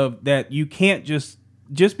 Yeah. Of that you can't just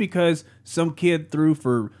because some kid threw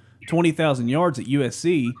for 20,000 yards at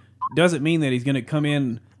USC doesn't mean that he's going to come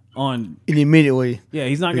in on and immediately. Yeah,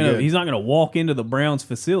 he's not gonna walk into the Browns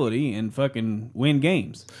facility and fucking win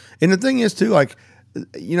games. And the thing is too, like,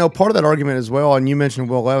 part of that argument as well. And you mentioned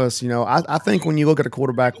Will Levis. I think when you look at a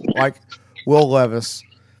quarterback like Will Levis,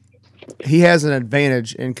 he has an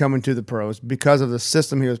advantage in coming to the pros because of the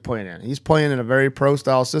system he was playing in. He's playing in a very pro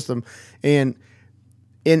style system, and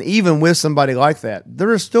even with somebody like that,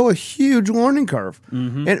 there is still a huge learning curve.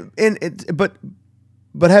 Mm-hmm.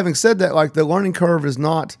 But having said that, like, the learning curve is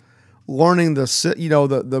not learning the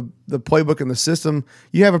playbook and the system.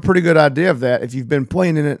 You have a pretty good idea of that if you've been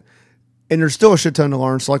playing in it, and there's still a shit ton to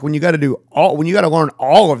learn. So like when you got to learn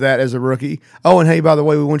all of that as a rookie. Oh, and hey, by the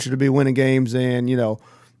way, we want you to be winning games and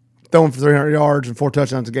throwing for 300 yards and 4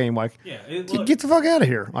 touchdowns a game. Like, get the fuck out of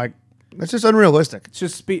here. Like, that's just unrealistic. It's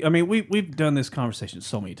just we've done this conversation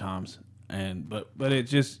so many times. But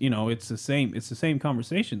it's just it's the same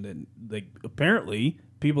conversation that apparently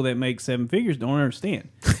people that make 7 figures don't understand.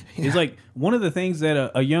 It's like one of the things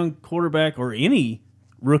that a young quarterback or any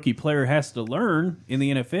rookie player has to learn in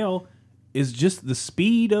the NFL is just the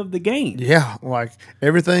speed of the game. Yeah, like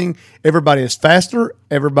everybody is faster,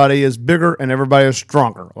 everybody is bigger, and everybody is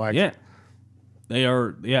stronger. Like, they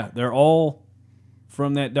are. Yeah, they're all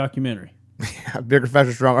from that documentary. Bigger,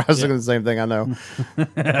 faster, stronger. I was thinking the same thing. I know.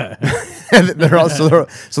 They're also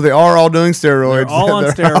so they are all doing steroids. They're all on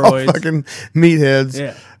steroids. All fucking meatheads.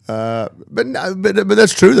 Yeah. But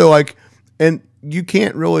that's true though. Like, and you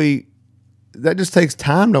can't really. That just takes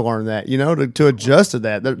time to learn that. To adjust to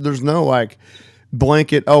that. There's no like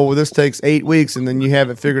blanket. Oh, well, this takes 8 weeks, and then you have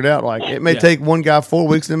it figured out. Like, it may take one guy 4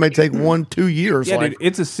 weeks, and it may take 2 years. Yeah, like, dude,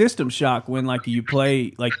 it's a system shock when you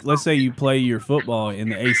play. Like, let's say you play your football in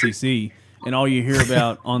the ACC. And all you hear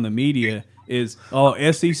about on the media is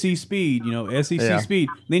SEC speed, SEC speed.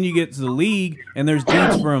 Then you get to the league, and there's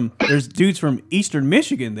dudes from Eastern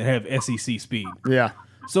Michigan that have SEC speed. Yeah.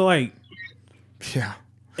 So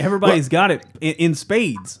everybody's got it in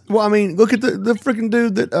spades. Well, I mean, look at the freaking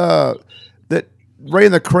dude that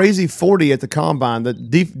ran the crazy 40 at the combine. The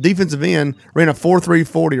defensive end ran a 4.3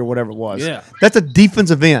 40 or whatever it was. Yeah, that's a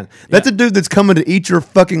defensive end. That's a dude that's coming to eat your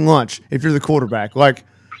fucking lunch if you're the quarterback. Like.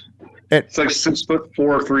 It's like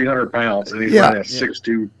 6'4", 300 pounds, and he's running a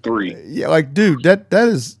 6'2", Yeah, like, dude, that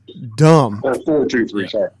is dumb. Or 4'2",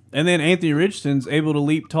 sorry. And then Anthony Richardson's able to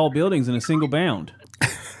leap tall buildings in a single bound.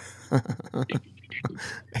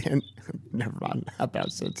 And never mind. I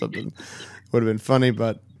about said something would have been funny,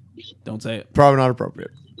 but don't say it. Probably not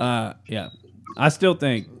appropriate. Yeah, I still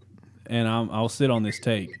think, and I'll sit on this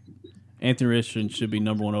take. Anthony Richardson should be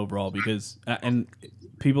number 1 overall because, and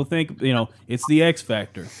people think it's the X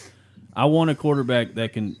factor. I want a quarterback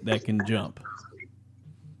that can jump.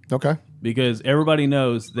 Okay. because everybody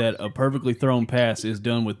knows that a perfectly thrown pass is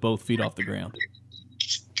done with both feet off the ground.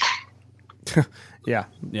 Yeah,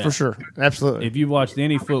 Yeah. for sure. Absolutely. If you've watched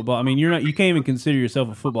any football, I mean, you can't even consider yourself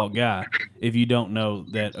a football guy if you don't know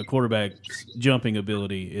that a quarterback's jumping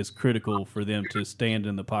ability is critical for them to stand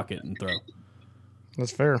in the pocket and throw.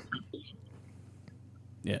 That's fair.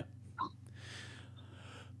 Yeah.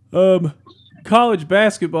 College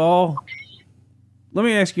basketball. Let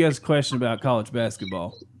me ask you guys a question about college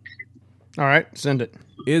basketball. All right, send it.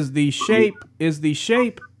 Is the shape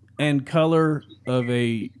and color of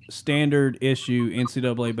a standard issue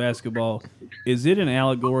NCAA basketball, is it an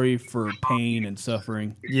allegory for pain and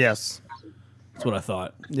suffering? Yes. That's what I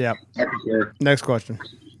thought. Yeah. I concur. Next question.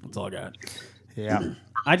 That's all I got. Yeah.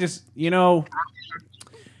 I just,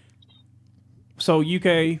 so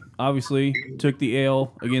UK obviously took the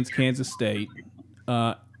L against Kansas State.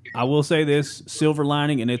 I will say this, silver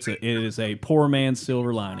lining, and it is a poor man's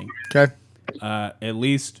silver lining. Okay. At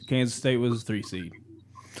least Kansas State was a 3 seed.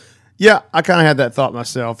 Yeah, I kind of had that thought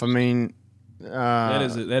myself. I mean,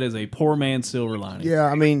 That is a poor man's silver lining. yeah,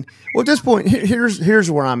 I mean, well, at this point,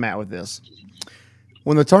 here's where I'm at with this.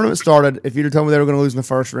 When the tournament started, if you'd have told me they were going to lose in the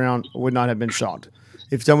first round, I would not have been shocked.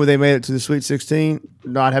 If you told me they made it to the Sweet 16,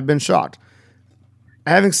 not have been shocked.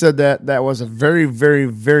 Having said that, that was a very, very,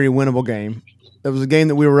 very winnable game. It was a game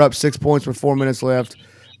that we were up 6 points with 4 minutes left,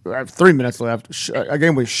 3 minutes left. A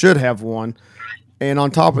game we should have won. And on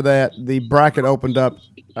top of that, the bracket opened up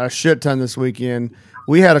a shit ton this weekend.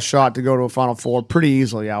 We had a shot to go to a Final Four pretty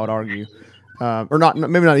easily, I would argue, or not,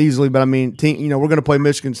 maybe not easily, but I mean, we're going to play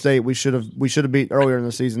Michigan State. We should have beat earlier in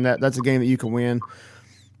the season. That's a game that you can win.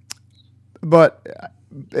 But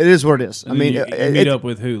it is what it is. I mean, you meet up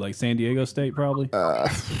with who? Like San Diego State, probably.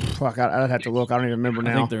 Fuck, I'd have to look. I don't even remember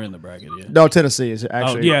now. I think they're in the bracket. Yeah. No, Tennessee is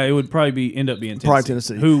actually. Oh, yeah, it would probably end up being Tennessee. Probably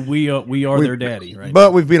Tennessee. Who we are their daddy, right?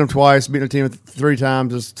 But we've beat them twice. Beating a team 3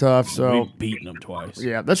 times is tough. So We've beaten them twice.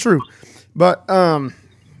 yeah, that's true. But at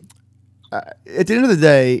the end of the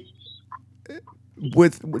day,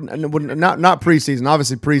 with not preseason,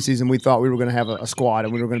 obviously preseason, we thought we were going to have a squad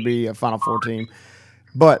and we were going to be a Final Four team.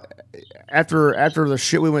 But after the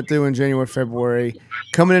shit we went through in January, February,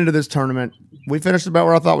 coming into this tournament, we finished about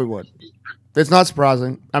where I thought we would. It's not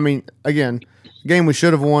surprising. I mean, again, game we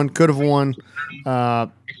should have won, could have won.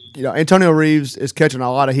 Antonio Reeves is catching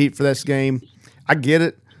a lot of heat for this game. I get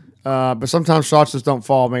it, but sometimes shots just don't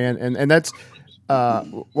fall, man. And that's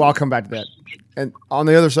I'll come back to that. And on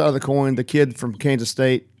the other side of the coin, the kid from Kansas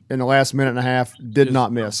State in the last minute and a half did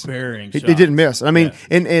not miss. Bearing He didn't miss. I mean,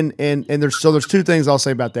 Yeah. and there's 2 things I'll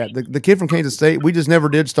say about that. The kid from Kansas State, we just never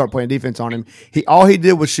did start playing defense on him. All he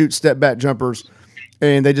did was shoot step back jumpers,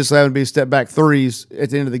 and they just happened to be step back threes at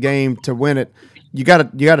the end of the game to win it. You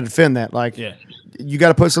got to defend that. Like, Yeah. you got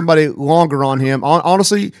to put somebody longer on him.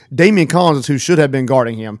 Honestly, Damian Collins is who should have been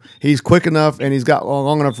guarding him. He's quick enough and he's got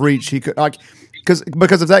long enough reach. He could because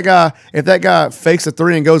if that guy fakes a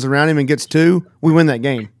 3 and goes around him and gets 2, we win that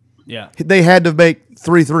game. Yeah. They had to make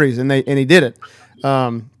 3 threes, and he did it.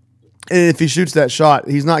 And if he shoots that shot,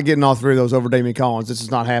 he's not getting all 3 of those over Damian Collins. This is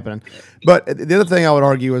not happening. But the other thing I would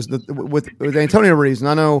argue is that with Antonio Reeves, and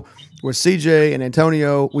I know with CJ and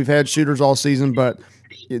Antonio, we've had shooters all season, but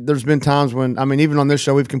there's been times when, I mean, even on this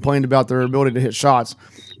show, we've complained about their ability to hit shots.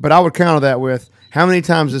 But I would counter that with how many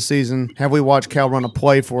times this season have we watched Cal run a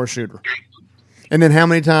play for a shooter? And then how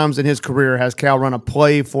many times in his career has Cal run a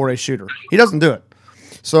play for a shooter? He doesn't do it.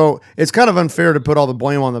 So it's kind of unfair to put all the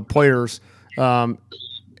blame on the players and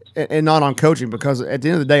not on coaching, because at the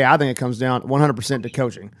end of the day, I think it comes down 100% to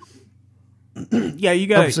coaching. Yeah, you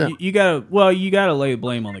gotta lay the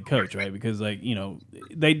blame on the coach, right? Because they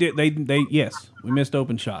we missed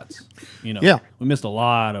open shots. Yeah. We missed a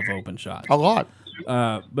lot of open shots. A lot.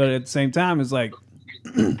 But at the same time, it's like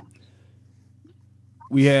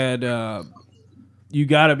we had. You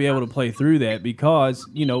got to be able to play through that, because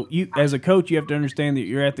you as a coach, you have to understand that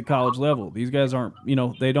you're at the college level. These guys aren't,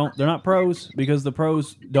 they're not pros, because the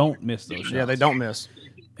pros don't miss those shots. Yeah, they don't miss.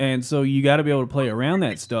 And so you got to be able to play around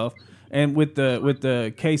that stuff. And with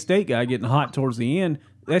the K-State guy getting hot towards the end,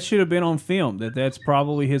 that should have been on film. That's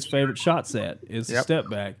probably his favorite shot set is the step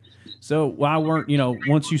back. So why weren't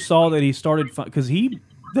once you saw that he started, because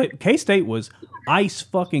K-State was ice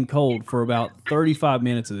fucking cold for about 35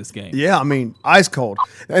 minutes of this game. Yeah, I mean, ice cold.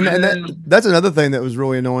 And that's another thing that was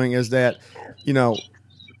really annoying, is that,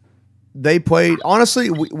 they played, honestly,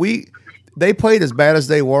 they played as bad as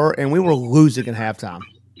they were, and we were losing at halftime.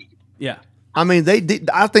 Yeah. I mean,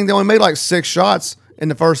 I think they only made like 6 shots in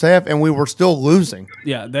the first half, and we were still losing.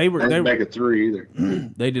 Yeah, They didn't make a 3 either.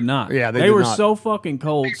 They did not. Yeah, they did were not. so fucking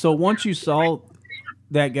cold. So once you saw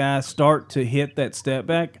that guy start to hit that step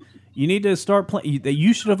back, You need to start playing.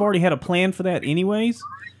 You should have already had a plan for that, anyways,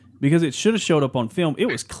 because it should have showed up on film. It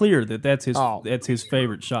was clear that that's his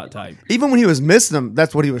favorite shot type. Even when he was missing them,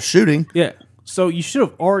 that's what he was shooting. Yeah. So you should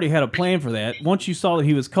have already had a plan for that. Once you saw that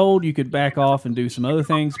he was cold, you could back off and do some other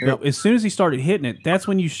things. But as soon as he started hitting it, that's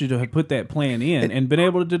when you should have put that plan in and been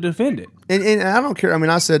able to defend it. And I don't care. I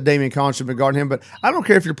mean, I said Damian Collins should have been guarding him, but I don't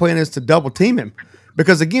care if your plan is to double team him.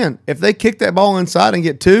 Because, again, if they kick that ball inside and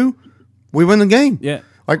get 2, we win the game. Yeah.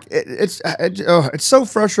 Like, it's so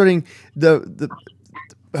frustrating. The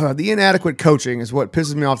inadequate coaching is what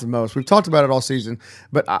pisses me off the most. We've talked about it all season,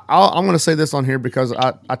 but I'm going to say this on here because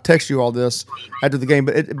I text you all this after the game.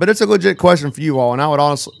 But it's a legit question for you all, and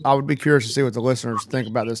I would be curious to see what the listeners think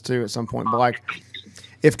about this too at some point. But like,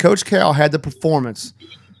 if Coach Cal had the performance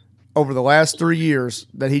over the last 3 years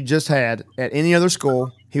that he just had at any other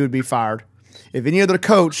school, he would be fired. If any other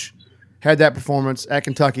coach had that performance at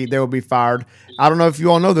Kentucky, they would be fired. I don't know if you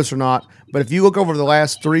all know this or not, but if you look over the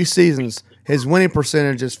last 3 seasons, his winning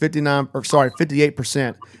percentage is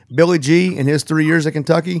 58%. Billy G in his 3 years at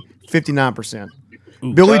Kentucky, 59%.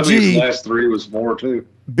 Billy G last 3 was more too.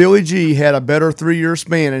 Billy G had a better 3-year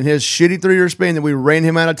span. In his shitty 3-year span that we ran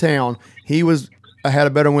him out of town, he had a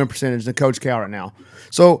better win percentage than Coach Cal right now.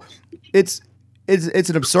 So it's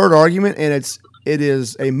an absurd argument, and it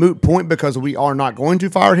is a moot point because we are not going to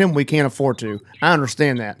fire him. We can't afford to. I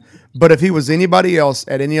understand that. But if he was anybody else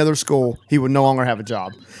at any other school, he would no longer have a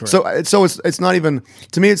job. Correct. So it's not even,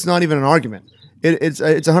 to me, it's not even an argument. It's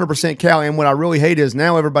 100% Cal. And what I really hate is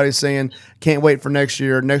now everybody's saying, can't wait for next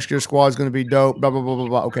year. Next year's squad is going to be dope, blah, blah, blah, blah,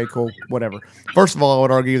 blah. Okay, cool, whatever. First of all, I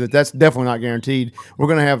would argue that that's definitely not guaranteed. We're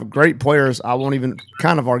going to have great players. I won't even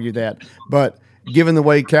kind of argue that. But given the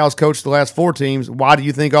way Cal's coached the last 4 teams, why do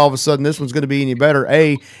you think all of a sudden this one's going to be any better?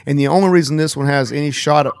 And the only reason this one has any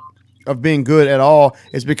shot of being good at all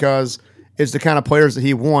is because it's the kind of players that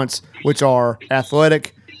he wants, which are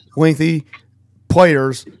athletic, lengthy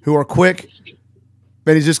players who are quick.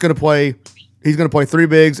 But he's just going to play. He's going to play 3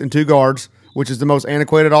 bigs and 2 guards, which is the most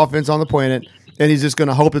antiquated offense on the planet. And he's just going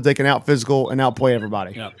to hope that they can out physical and outplay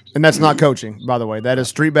everybody. Yep. And that's not coaching, by the way. That is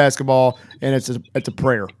street basketball, and it's a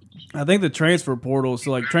prayer. I think the transfer portal.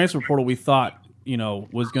 So we thought,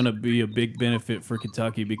 was going to be a big benefit for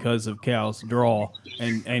Kentucky because of Cal's draw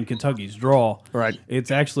and Kentucky's draw. Right. It's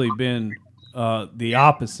actually been the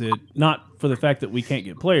opposite, not for the fact that we can't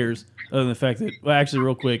get players, other than the fact that, well, actually,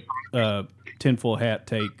 real quick, tinfoil hat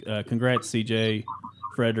take. Congrats, CJ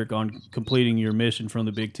Frederick, on completing your mission from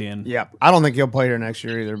the Big Ten. Yeah. I don't think he'll play here next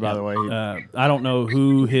year either, by the way. I don't know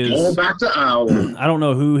who his – Going back to Iowa. I don't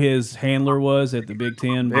know who his handler was at the Big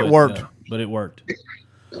Ten. It worked. But it worked.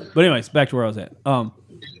 But anyways, back to where I was at.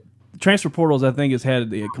 Transfer portals, I think, has had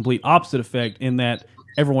the complete opposite effect in that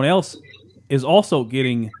everyone else is also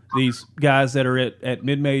getting these guys that are at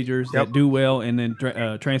mid-majors that do well and then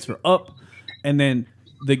transfer up. And then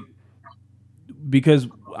because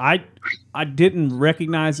I didn't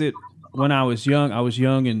recognize it when I was young. I was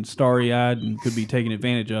young and starry-eyed and could be taken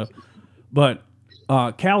advantage of. But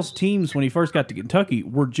Cal's teams, when he first got to Kentucky,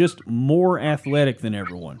 were just more athletic than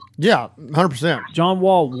everyone. Yeah, 100%. John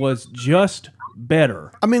Wall was just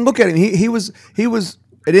better. I mean, look at him. He was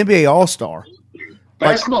an NBA All-Star.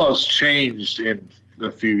 Basketball has changed in a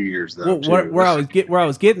few years, though. Well, where I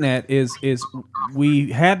was getting at is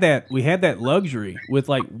we had that luxury with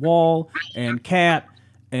like Wall and Cat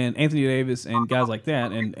and Anthony Davis and guys like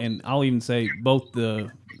that, and I'll even say both the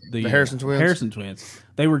Harrison twins.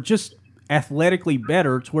 They were just athletically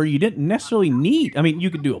better to where you didn't necessarily need. I mean, you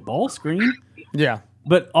could do a ball screen, yeah,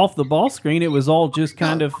 but off the ball screen, it was all just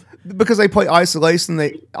kind of because they play isolation.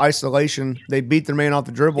 They beat their man off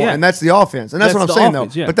the dribble, and that's the offense. And that's what I'm saying,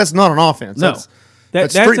 offense, though. Yeah. But that's not an offense. No,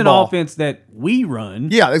 that's an ball. Offense that we run.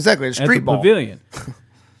 Yeah, exactly. It's street ball. Pavilion.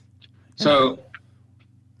 So,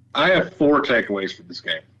 I have 4 takeaways from this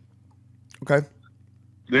game. Okay.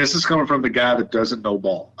 This is coming from the guy that doesn't know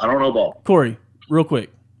ball. I don't know ball. Corey, real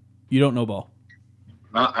quick. You don't know ball.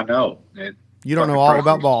 I know. You don't know all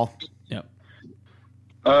about ball. Yep.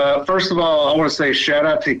 First of all, I want to say shout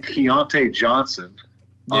out to Keontae Johnson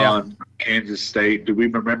on Kansas State. Do we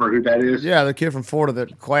remember who that is? Yeah, the kid from Florida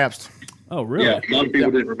that collapsed. Oh, really? Yeah, a lot of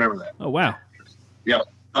people didn't remember that. Oh, wow. Yeah.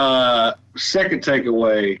 Second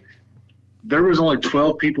takeaway, there was only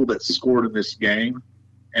 12 people that scored in this game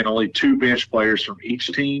and only 2 bench players from each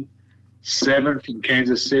team, 7 from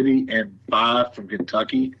Kansas City and 5 from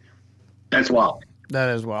Kentucky. That's wild. That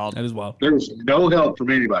is wild. There was no help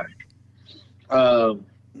from anybody.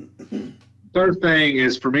 Third thing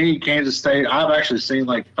is, for me, Kansas State, I've actually seen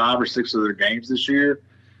like 5 or 6 of their games this year.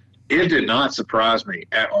 It did not surprise me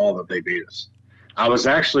at all that they beat us. I was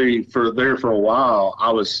actually there for a while. I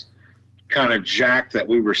was kind of jacked that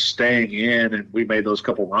we were staying in and we made those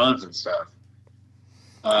couple runs and stuff.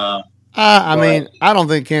 I mean, I don't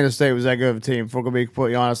think Kansas State was that good of a team. If we're going to be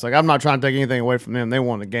completely honest, like I'm not trying to take anything away from them. They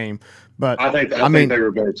won the game, but I think they were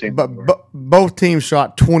a better team. But both teams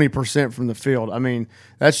shot 20% from the field. I mean,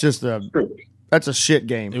 that's just that's a shit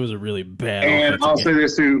game. It was a really bad. And I'll say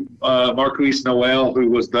this to Marquise Noel, who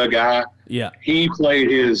was the guy. Yeah, he played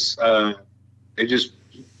his.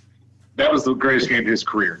 That was the greatest game of his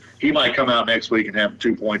career. He might come out next week and have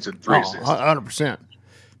 2 points and 3 assists. 100%.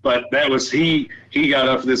 But that was he got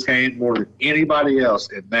up for this game more than anybody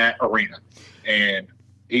else in that arena, and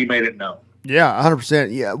he made it known. Yeah,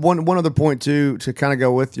 100%. Yeah, one other point too to kind of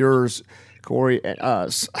go with yours, Corey. I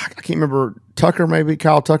can't remember Tucker, maybe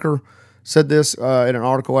Kyle Tucker said this in an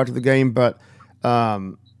article after the game, but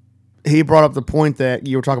he brought up the point that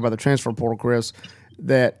you were talking about the transfer portal, Chris.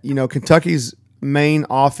 That Kentucky's main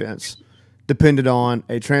offense depended on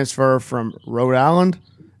a transfer from Rhode Island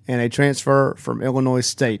and a transfer from Illinois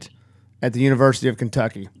State at the University of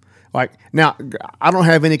Kentucky. Like, now, I don't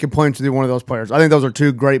have any complaints with either one of those players. I think those are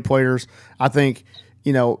two great players. I think,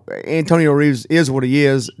 Antonio Reeves is what he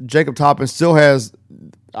is. Jacob Toppin still has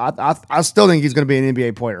 – I still think he's going to be an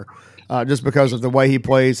NBA player just because of the way he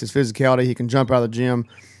plays, his physicality. He can jump out of the gym.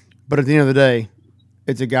 But at the end of the day,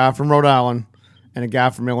 it's a guy from Rhode Island and a guy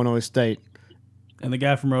from Illinois State. And the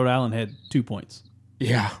guy from Rhode Island had 2 points.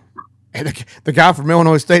 Yeah. And the guy from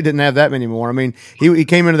Illinois State didn't have that many more. I mean, he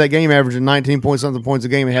came into that game averaging 19 points something points a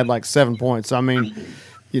game and had like 7 points. I mean,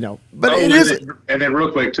 but it is. And then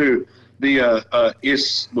real quick too, the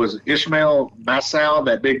was Ishmael Massoud,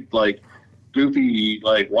 that big like goofy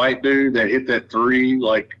like white dude that hit that 3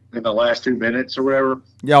 like in the last 2 minutes or whatever.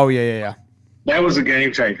 Oh yeah. That was a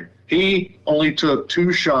game changer. He only took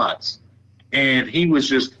 2 shots, and he was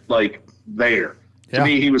just like there. To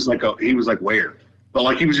me, he was like where. But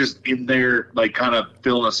like he was just in there, like kind of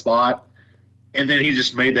filling a spot, and then he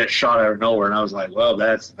just made that shot out of nowhere, and I was like, "Well,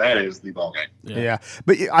 that is the ball game." Yeah.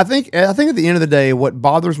 But I think at the end of the day, what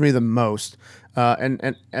bothers me the most,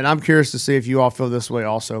 and I'm curious to see if you all feel this way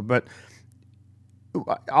also, but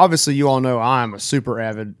obviously you all know I'm a super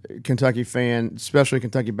avid Kentucky fan, especially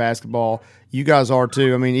Kentucky basketball. You guys are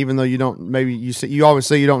too. I mean, even though you don't, maybe you always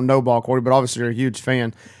say you don't know ball, Corey, but obviously you're a huge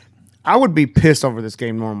fan. I would be pissed over this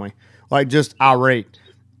game normally. Like, just irate.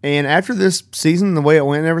 And after this season, the way it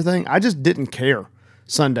went and everything, I just didn't care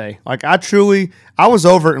Sunday. Like, I was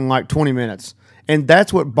over it in like 20 minutes. And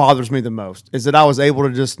that's what bothers me the most, is that I was able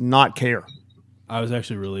to just not care. I was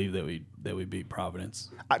actually relieved that we beat Providence.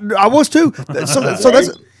 I was too. So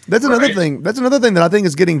that's another thing. That's another thing that I think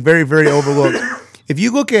is getting very, very overlooked. If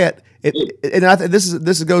you look at it, and I think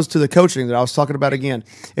this goes to the coaching that I was talking about again.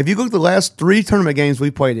 If you look at the last 3 tournament games we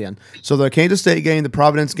played in, so the Kansas State game, the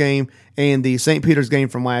Providence game, and the St. Peter's game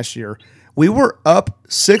from last year, we were up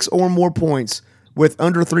 6 or more points with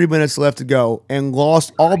under 3 minutes left to go and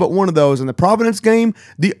lost all but one of those. In the Providence game,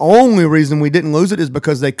 the only reason we didn't lose it is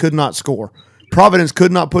because they could not score. Providence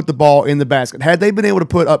could not put the ball in the basket. Had they been able to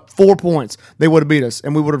put up 4 points, they would have beat us,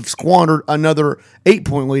 and we would have squandered another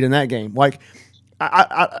 8-point lead in that game. Like,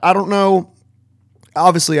 I don't know.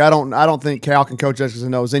 Obviously, I don't think Cal can coach X's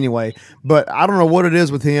and O's anyway. But I don't know what it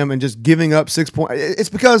is with him and just giving up 6 points. It's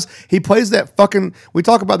because he plays that fucking. We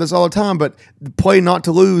talk about this all the time, but the play not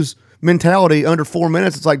to lose mentality under 4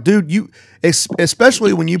 minutes. It's like, dude,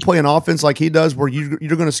 especially when you play an offense like he does, where you're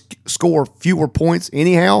going to score fewer points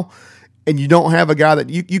anyhow. And you don't have a guy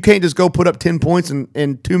that you can't just go put up 10 points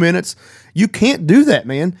in 2 minutes. You can't do that,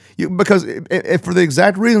 man. Because for the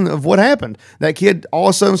exact reason of what happened. That kid all of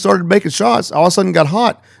a sudden started making shots, all of a sudden got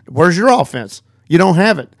hot. Where's your offense? You don't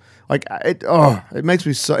have it. Like, it makes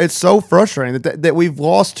me so. It's so frustrating that we've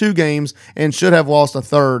lost 2 games and should have lost a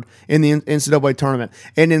third in the NCAA tournament.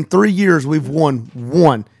 And in 3 years, we've won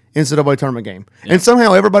 1 NCAA tournament game. Yeah. And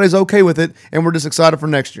somehow everybody's okay with it, and we're just excited for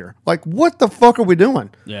next year. Like, what the fuck are we doing?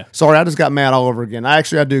 Yeah. Sorry, I just got mad all over again. I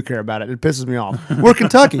do care about it. It pisses me off. We're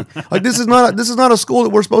Kentucky. Like, this is not a school that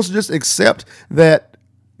we're supposed to just accept that.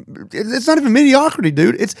 It's not even mediocrity,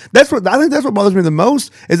 dude. I think that's what bothers me the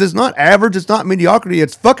most is it's not average, it's not mediocrity,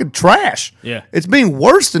 it's fucking trash. Yeah. It's being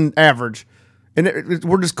worse than average, and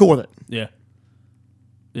we're just cool with it. Yeah.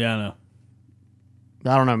 Yeah, I know.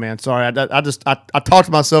 I don't know, man. Sorry, I talked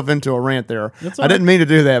myself into a rant there. I didn't mean to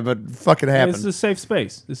do that, but fuck, it happened. This is a safe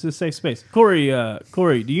space. This is a safe space.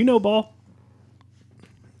 Corey, do you know ball?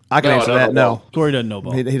 I can answer that. No, Corey doesn't know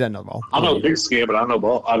ball. He doesn't know ball. I know big skin, but I know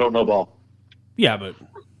ball. I don't know ball. Yeah, but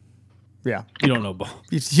yeah, you don't know ball.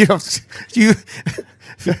 You don't. You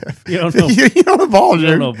don't know. You don't know ball, dude. You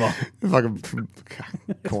don't know ball. Fucking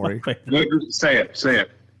Corey. Say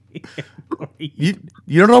it. You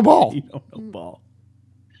don't know ball. You don't know ball.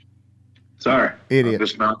 Sorry, Idiot.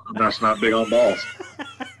 I'm just not big on balls.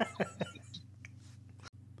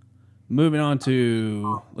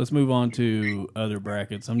 Let's move on to other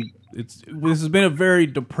brackets. This has been a very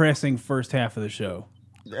depressing first half of the show.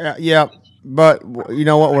 Yeah, but you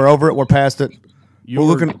know what? We're over it. We're past it.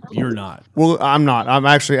 You're not. Well, I'm not.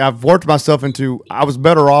 I've worked myself into. I was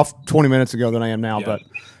better off 20 minutes ago than I am now. Yeah.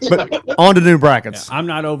 But on to new brackets. I'm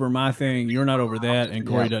not over my thing. You're not over that, and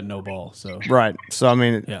Corey doesn't know ball. So Right. So I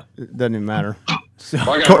mean, Yeah. it doesn't even matter.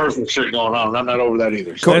 Well, I got personal shit going on, and I'm not over that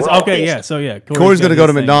either. So that's we're all okay. pissed. Yeah. So yeah, Corey's going to go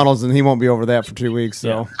to his thing. McDonald's and he won't be over that for 2 weeks.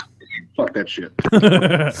 So Fuck that shit.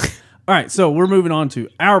 All right, so we're moving on to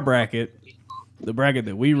our bracket, the bracket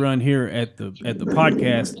that we run here at the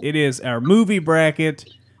podcast. It is our movie bracket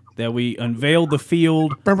that we unveiled the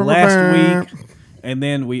field last week, and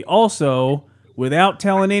then we also, without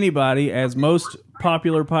telling anybody, as most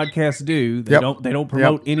popular podcasts do, they don't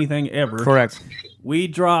promote anything ever. correct. We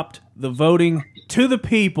dropped the voting to the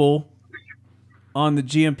people on the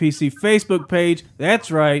GMPC Facebook page.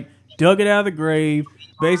 That's right, dug it out of the grave.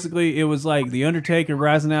 Basically, it was like the Undertaker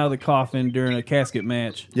rising out of the coffin during a casket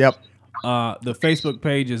match. Yep. The Facebook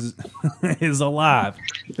page is is alive.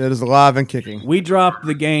 It is alive and kicking. We dropped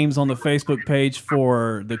the games on the Facebook page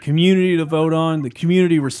for the community to vote on. The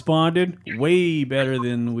community responded way better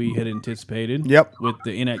than we had anticipated. Yep. With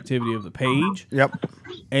the inactivity of the page. Yep.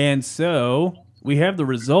 And so we have the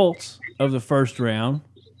results of the first round,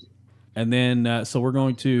 and then so we're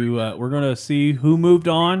going to see who moved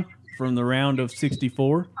on from the round of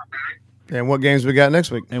 64. And what games we got next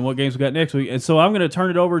week? And what games we got next week. And so I'm going to turn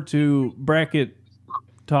it over to Bracket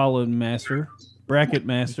Master. Bracket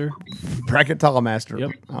Talamaster.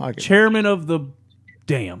 Yep. I like it. Chairman of the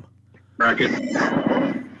Bracket.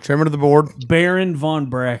 Chairman of the board. Baron Von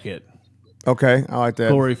Bracket. Okay, I like that.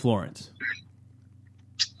 Corey Florence.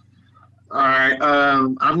 All right.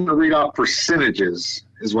 I'm going to read off percentages.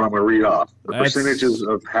 Is what I'm going to read off. The percentages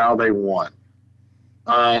of how they won.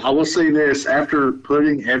 I will say this: after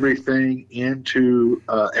putting everything into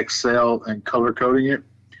Excel and color coding it,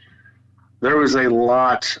 there was a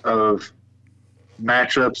lot of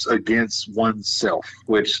matchups against oneself,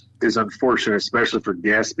 which is unfortunate, especially for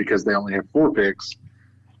guests because they only have 4 picks.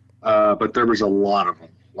 But there was a lot of them,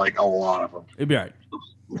 like a lot of them. It'd be all right.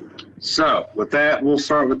 So with that, we'll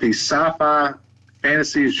start with the sci-fi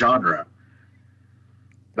fantasy genre.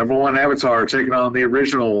 Number 1, Avatar, taking on the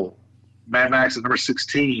original Mad Max at number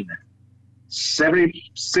 16.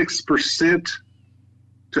 76%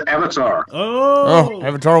 to Avatar. Oh,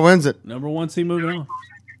 Avatar wins it. number 1 seed moving on.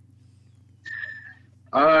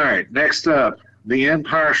 All right, next up, The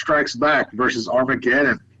Empire Strikes Back versus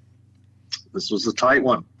Armageddon. This was a tight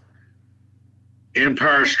one.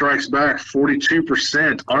 Empire Strikes Back,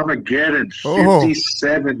 42%. Armageddon,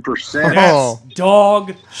 57%. Oh. That's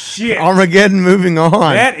dog shit. Armageddon moving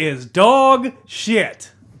on. That is dog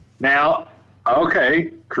shit. Now,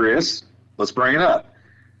 okay, Chris, let's bring it up.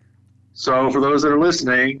 So for those that are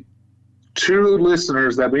listening, 2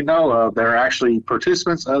 listeners that we know of that are actually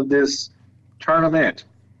participants of this tournament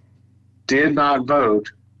did not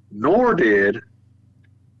vote, nor did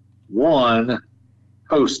one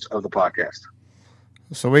host of the podcast.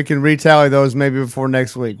 So we can retally those maybe before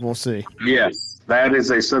next week. We'll see. Yes, that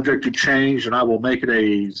is a subject to change, and I will make it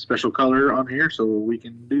a special color on here so we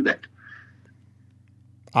can do that.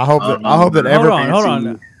 I hope that Hold everyone.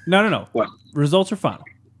 on. No. What? Results are final.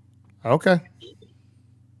 Okay.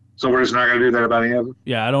 So we're just not going to do that about any of them?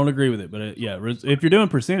 Yeah, I don't agree with it, but if you're doing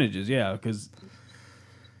percentages, yeah, because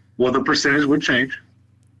Well, the percentage would change.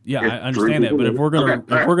 yeah, If I understand that. But if we're gonna Okay, all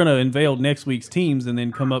right. if we're gonna unveil next week's teams and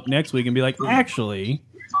then come up next week and be like, actually,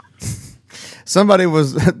 Somebody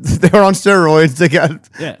was they were on steroids. They got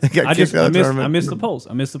yeah, They got I kicked out of the I tournament. missed the polls.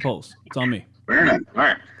 It's on me. Fair enough.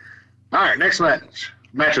 All right, next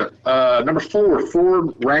matchup. Number 4,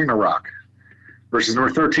 Thor Ragnarok versus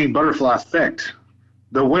number 13, Butterfly Effect.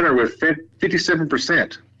 The winner with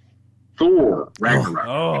 57%. Thor Ragnarok.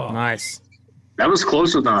 Oh, nice. That was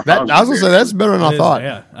closer than I That thought. I was gonna say that's better than I it is, thought.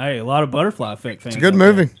 yeah, hey, a lot of Butterfly Effect fans. It's a good out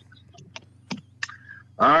there. movie.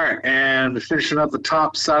 All right, and finishing up the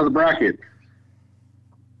top side of the bracket.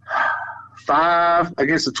 5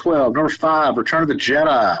 against the 12. Number 5, Return of the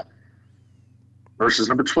Jedi versus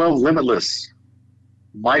number 12, Limitless.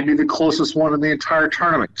 Might be the closest one in the entire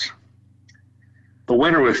tournament. The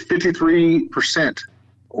winner with 53%,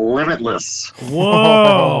 Limitless.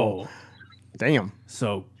 Whoa. Damn.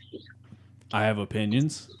 So I have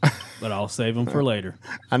opinions, but I'll save them for later.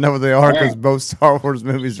 I know what they are because both Star Wars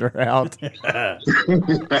movies are out.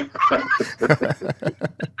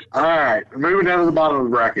 All right, moving down to the bottom of the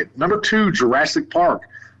bracket. Number 2, Jurassic Park.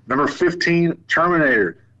 Number 15,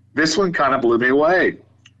 Terminator. This one kind of blew me away.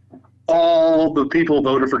 All the people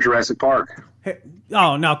voted for Jurassic Park. Hey,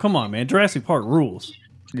 oh, now come on, man! Jurassic Park rules.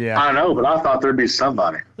 Yeah. I know, but I thought there'd be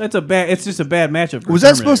somebody. It's just a bad matchup. Was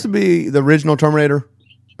that supposed to be the original Terminator?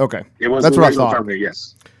 Okay. It was That's the what I original thought. Terminator,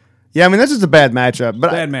 yes. Yeah, I mean, that's just a bad matchup.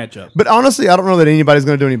 But bad matchup? But honestly, I don't know that anybody's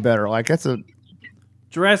going to do any better. Like, that's a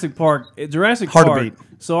Jurassic Park. Hard to beat.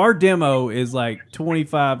 So our demo is like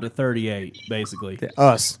 25 to 38, basically.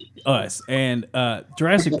 us. And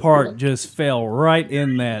Jurassic Park just fell right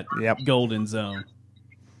in that Yep. golden zone.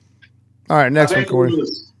 All right, next I one, think Corey. it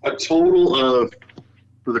was a total of,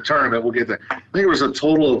 for the tournament, we'll get there. I think it was a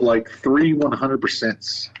total of like 3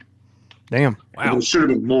 100%. Damn. Wow. It should have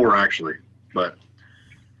been more, actually. But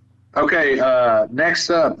okay, next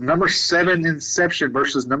up, number 7, Inception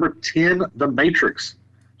versus number 10, The Matrix.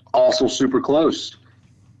 Also super close.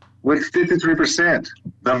 With 53%,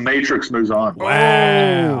 The Matrix moves on.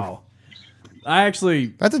 Wow. I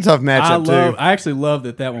actually, That's a tough matchup, too. I actually love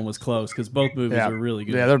that one was close because both movies are really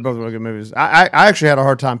good. Yeah, they're both really good movies. I actually had a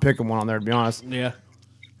hard time picking one on there, to be honest. Yeah.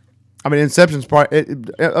 I mean, Inception's probably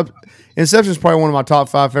one of my top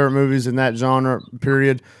 5 favorite movies in that genre,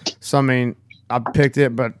 period. So, I mean, I picked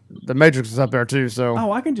it, but The Matrix is up there, too, so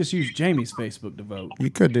Oh, I can just use Jamie's Facebook to vote.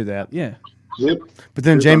 you could do that. Yeah. Yep. But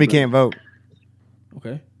then Jamie can't vote.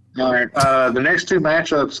 Okay. All right. The next 2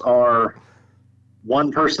 matchups are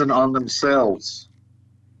one person on themselves.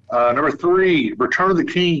 Number 3, Return of the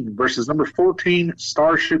King versus number 14,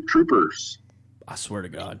 Starship Troopers. I swear to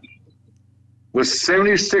God. With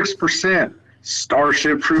 76%,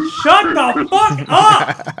 Starship Troopers. Shut the fuck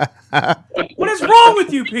up! What is wrong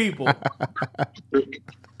with you people?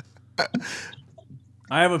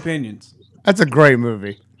 I have opinions. That's a great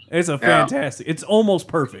movie. It's a fantastic. It's almost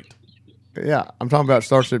perfect. Yeah, I'm talking about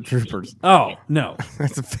Starship Troopers. Oh no!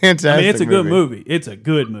 That's a fantastic I mean, it's a good movie. It's a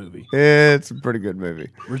good movie. It's a pretty good movie.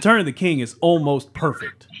 Return of the King is almost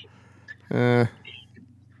perfect. So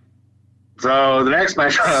the next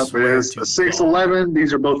matchup is a 6-11.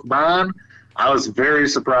 These are both mine. I was very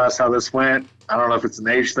surprised how this went. I don't know if it's an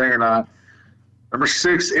age thing or not. Number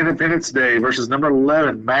 6, Independence Day versus number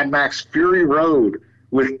 11, Mad Max Fury Road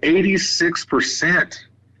with 86%.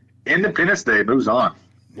 Independence Day moves on.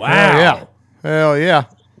 Wow! Hell yeah! Hell yeah!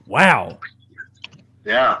 Wow!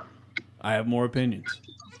 Yeah. I have more opinions.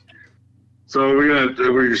 So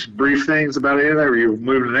we're just brief things about it. Are you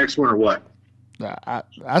moving to the next one or what?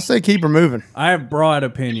 I say keep her moving. I have broad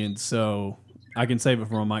opinions, so I can save it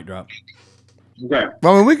for a mic drop. Okay.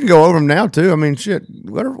 Well, I mean, we can go over them now too. I mean, shit,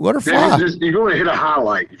 let her fly. You're going to hit a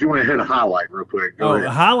highlight. If you want to hit a highlight real quick, go The ahead.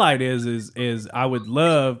 highlight is I would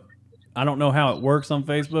love. I don't know how it works on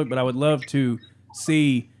Facebook, but I would love to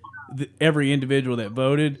see every individual that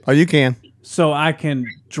voted, Oh, you can. so I can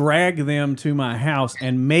drag them to my house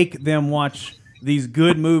and make them watch these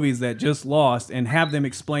good movies that just lost and have them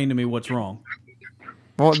explain to me what's wrong.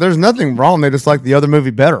 Well, there's nothing wrong. They just like the other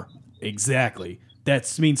movie better. Exactly.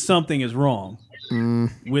 That means something is wrong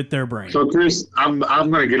with their brain. So, Chris, I'm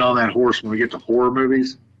going to get on that horse when we get to horror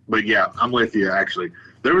movies. But, yeah, I'm with you, actually.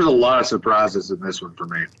 There was a lot of surprises in this one for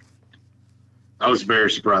me. I was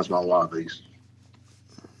very surprised by a lot of these.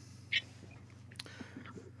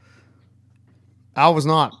 I was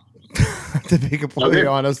not, to be completely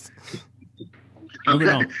honest. Moving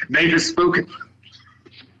Okay, on. Nate has spoken.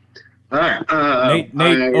 All right.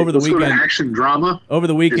 Nate, over the let's go to weekend- action drama. Over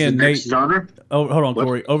the Is the weekend, next Nate. genre. Oh, hold on, What?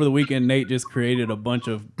 Corey. Over the weekend, Nate just created a bunch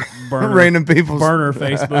of burner Random people. burner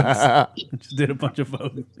Facebooks. Just did a bunch of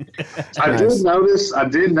voting. I did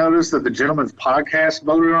notice that the Gentleman's Podcast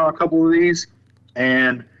voted on a couple of these,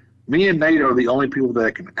 and me and Nate are the only people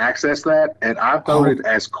that can access that, and I voted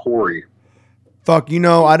as Corey. Fuck,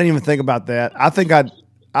 I didn't even think about that. I think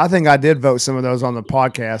I did vote some of those on the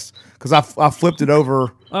podcast because I flipped it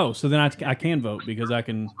over. Oh, so then I can vote because I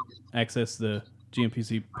can access the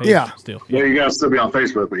GMPC page Yeah. still. Yeah, you gotta still be on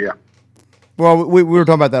Facebook, but yeah. Well, we were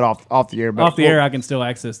talking about that off the air. But Off the air, I can still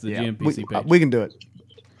access the yeah, GMPC page. we can do it.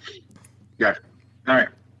 Gotcha. All right.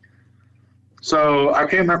 So I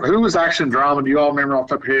can't remember who was action drama. Do you all remember off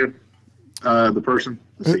the top of your head? The person.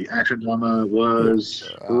 Let's see. Action drama was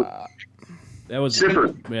That was Siffer.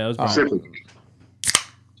 Yeah, that was Siffer.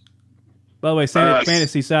 By the way, Uh,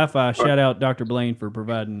 Fantasy Sci-Fi. Shout out Dr. Blaine for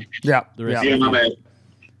providing. Yeah, The rest Yeah, my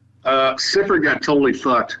bad. Siffer got totally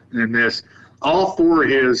fucked in this. All 4 of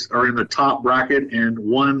his are in the top bracket, and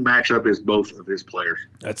one matchup is both of his players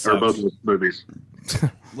That or both of his movies.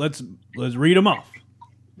 let's read them off.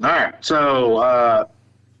 All right. So,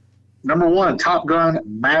 number 1, Top Gun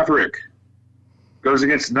Maverick goes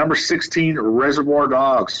against number 16, Reservoir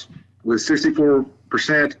Dogs, with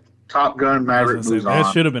 64%. Top Gun Maverick moves That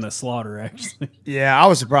on. should have been a slaughter, actually. Yeah, I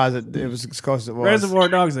was surprised that it was as close as it was. Reservoir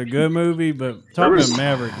Dogs is a good movie, but Top was- Gun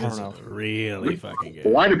Maverick I is don't know. really fucking good.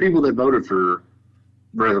 Why do people that voted for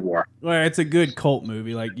Reservoir? Well, it's a good cult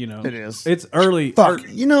movie, like It is. It's early. Fuck,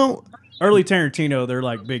 you know, Early Tarantino, they're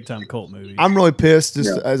like big time cult movies. I'm really pissed,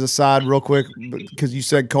 just Yeah. as a side real quick, because you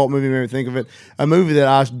said cult movie made me think of it. A movie that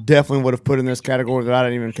I definitely would have put in this category that I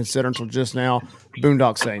didn't even consider until just now,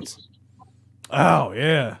 Boondock Saints. Oh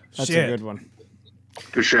yeah, That's shit. a good one.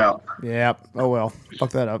 Good shout. Yeah. Oh, well.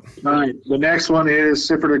 Fuck that up. All right. The next one is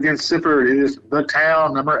Sifford against Sifford. It is The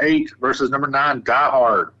Town, number 8 versus number 9, Die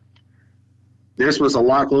Hard. This was a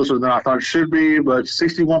lot closer than I thought it should be, but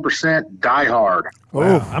 61% Die Hard.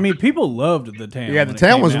 Wow. Oh, I mean, people loved The Town. yeah. when The it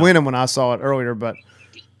Town came was out. winning when I saw it earlier, but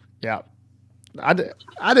yeah. I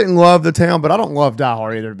didn't love The Town, but I don't love Die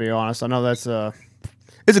Hard either, to be honest. I know that's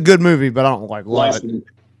it's a good movie, but I don't love it.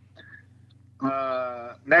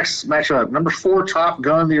 Next matchup, number 4, Top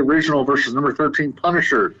Gun, the original, versus number 13,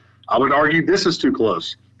 Punisher. I would argue this is too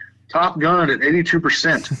close. Top Gun at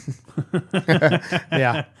 82%.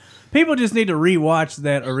 Yeah. People just need to rewatch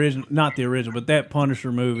that original, not the original, but that Punisher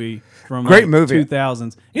movie from Great movie.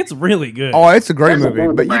 2000s. It's really good. Oh, it's a great That's a movie,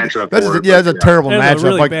 horrible but matchup that's for it, it's a but terrible It's matchup. a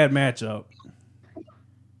really Like, bad matchup.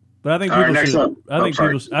 But I think All right, people next should. up.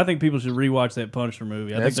 I think people should rewatch that Punisher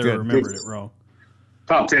movie. I That's think they good. remembered it wrong.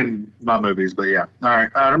 Top 10 my movies, but yeah. All right.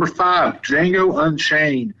 Number 5, Django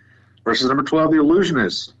Unchained versus number 12, The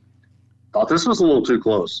Illusionist. Thought this was a little too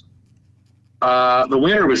close. The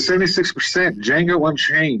winner was 76%, Django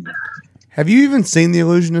Unchained. have you even seen The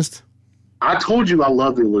Illusionist? I told you I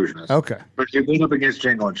love The Illusionist, Okay. but it went up against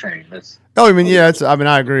Django Unchained. That's Oh, I mean, yeah.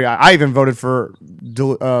 I agree. I even voted for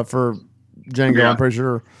Django. Yeah. I'm pretty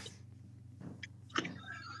sure.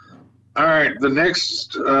 all right. The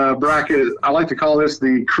next bracket, I like to call this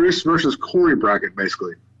the Chris versus Corey bracket,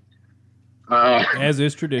 basically. As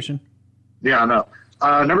is tradition. Yeah, I know.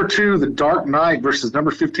 Number 2, The Dark Knight versus number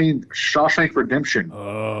 15, Shawshank Redemption.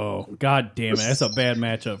 Oh, god damn it. That's a bad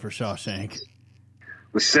matchup for Shawshank.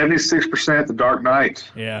 With 76%, The Dark Knight.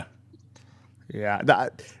 Yeah. Yeah,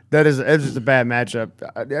 that is just a bad matchup.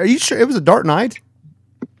 Are you sure it was a Dark Knight?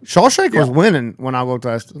 Shawshank was winning when I looked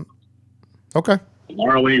last. Okay. I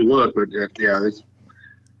don't know when you look, but yeah,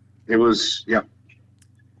 it was, yeah.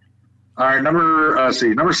 All right, number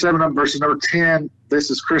 7 up versus number 10. This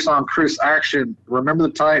is Chris on Chris action. Remember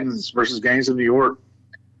the Titans versus Gangs of New York.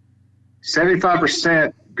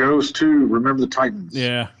 75% goes to Remember the Titans.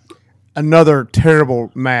 Yeah. Another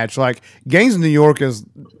terrible match. Like Gangs of New York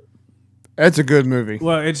that's a good movie.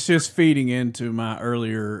 Well, it's just feeding into my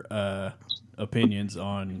earlier opinions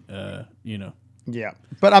on, Yeah,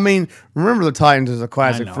 but I mean, Remember the Titans is a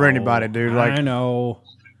classic I for anybody, know. dude. Like, I know.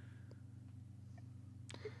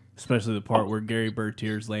 Especially the part where Gary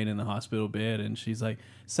Bertier's laying in the hospital bed and she's like,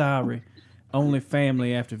 sorry, only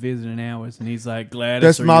family after visiting hours. And he's like, Gladys,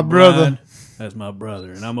 That's are my you brother. blind? That's my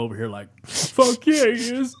brother. And I'm over here like, fuck yeah, he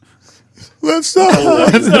is. left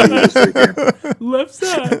side, Left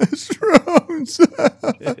side. strong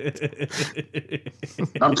side.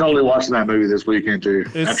 I'm totally watching that movie this weekend, too.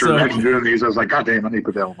 It's After so- doing these, I was like, God damn, I need to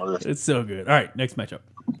put that on my list. It's so good. All right, next matchup.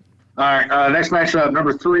 All right, next matchup,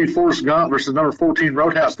 number 3, Forrest Gump versus number 14,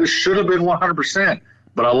 Roadhouse. This should have been 100%,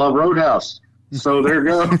 but I love Roadhouse. So there you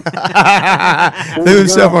go. Threw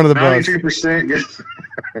himself under the bus. 92%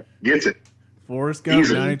 gets it. Forrest Gump,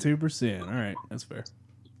 Easily. 92%. All right, that's fair.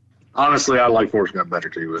 Honestly, I like Forrest Gump better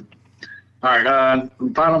too. But all right,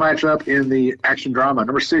 final matchup in the action drama: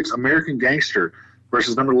 number 6, American Gangster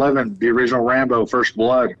versus number 11, the original Rambo, First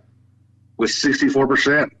Blood, with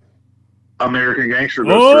 64%. American Gangster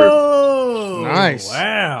goes Oh, Nice.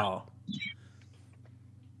 Wow.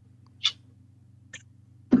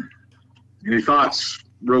 through. Any thoughts?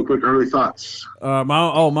 Real quick, early thoughts.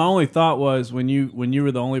 My only thought was when you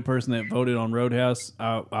were the only person that voted on Roadhouse,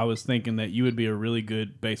 I was thinking that you would be a really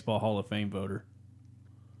good baseball Hall of Fame voter.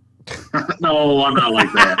 No, I'm not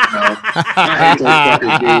like that. No, I hate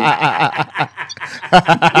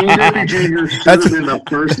those fuckers. Jimmy Jr. should have been the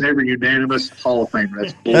first ever unanimous Hall of Famer.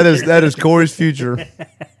 That's bullshit. that is Corey's future.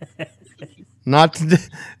 Not today,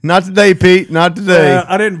 not today, Pete. Not today.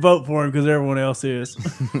 I didn't vote for him because everyone else is.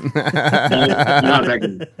 Not that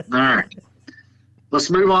good. All right.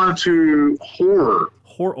 Let's move on to horror.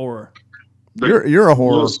 Horror. You're a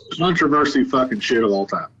horror. Most controversy fucking shit of all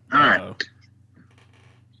time. All right.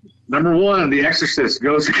 Number 1, The Exorcist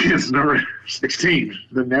goes against number 16,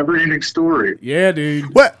 The Never-Ending Story. Yeah,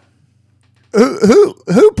 dude. What?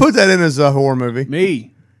 Who put that in as a horror movie?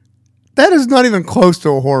 Me. That is not even close to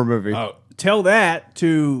a horror movie. Oh, tell that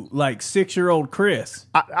to like 6-year-old Chris.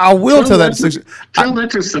 I will tell that. Tell that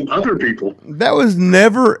to some other people. That was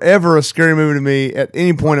never ever a scary movie to me at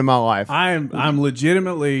any point in my life. I'm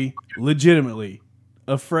legitimately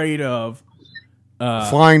afraid of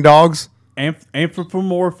Flying dogs.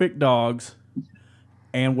 anthropomorphic dogs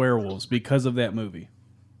and werewolves because of that movie.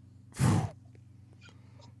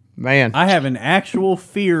 Man, I have an actual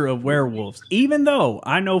fear of werewolves, even though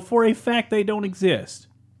I know for a fact they don't exist.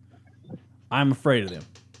 I'm afraid of them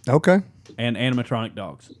okay. and animatronic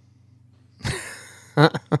dogs.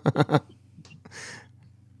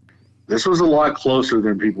 This was a lot closer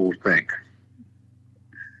than people would think.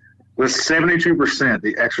 With 72%,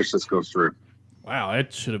 The Exorcist goes through. Wow,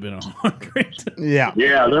 it should have been 100. Yeah,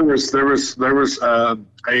 Yeah, there was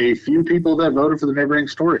a few people that voted for The Never-Ending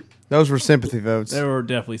Story. those were sympathy votes. There were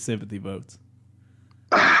definitely sympathy votes.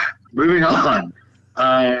 Moving on.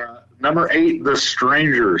 Number 8, The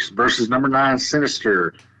Strangers versus number 9,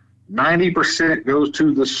 Sinister. 90% goes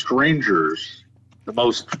to The Strangers. The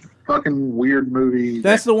most fucking weird movie.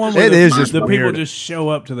 That's the one where It is just the people weird. just show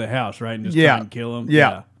up to the house, right, and just Yeah. try and kill them.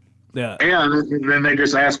 Yeah. Yeah. And then they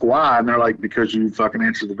just ask why, and they're like, because you fucking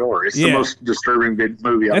answered the door. It's the Yeah. most disturbing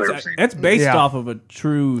movie I've ever seen. That's based Yeah. off of a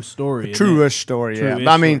true story. isn't it? True-ish story, yeah. True-ish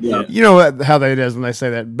I mean, story, you know how it is when they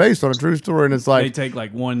say that based on a true story, and it's They like, take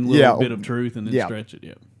like one little Yeah. bit of truth and then Yeah. stretch it.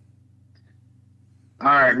 Yeah. All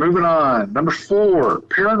right, moving on. Number 4,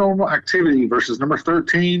 Paranormal Activity versus number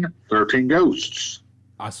 13, 13 Ghosts.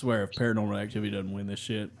 I swear, if Paranormal Activity doesn't win this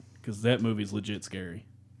shit, because that movie's legit scary.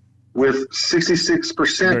 With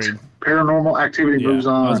 66%, Agreed. Paranormal Activity Yeah, moves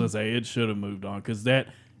I was on. gonna say it should have moved on because that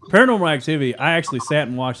Paranormal Activity. I actually sat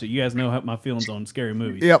and watched it. You guys know how my feelings on scary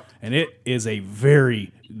movies. Yep. And it is a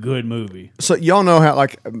very good movie. so y'all know how,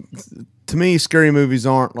 like, to me, scary movies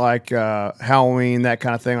aren't like Halloween, that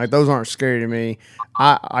kind of thing. Like, those aren't scary to me.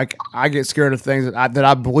 I get scared of things that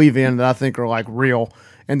I believe in, that I think are like real.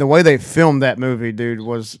 And the way they filmed that movie, dude,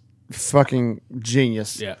 was fucking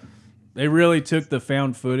genius. Yeah. They really took the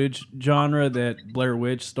found footage genre that Blair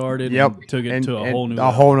Witch started Yep. and took it to a whole new a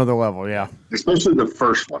level. whole nother level. Yeah. Especially the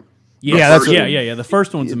first one. Yeah, Yeah, that's- yeah. The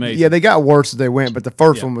first one's amazing. Yeah, they got worse as they went, but the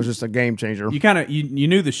first Yeah. one was just a game changer. You kind of you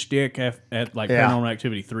knew the shtick at like Yeah. Paranormal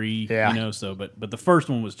Activity 3, Yeah. you know. So, but the first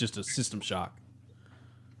one was just a system shock.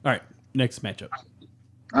 All right, next matchup.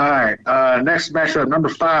 All right, next matchup, number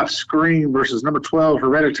 5, Scream versus number 12,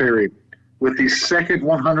 Hereditary. With the second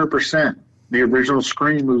 100%, the original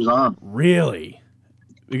Scream moves on. Really?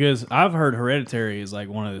 Because I've heard Hereditary is like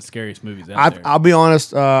one of the scariest movies out there. I'll be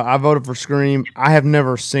honest. I voted for Scream. I have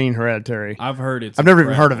never seen Hereditary. I've heard it's. I've never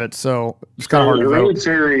even heard incredible. of it, so it's kind of hard to vote.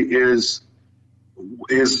 Hereditary is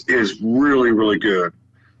really, really good.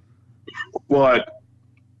 But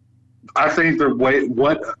I think the way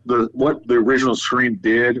what the original Scream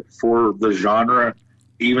did for the genre,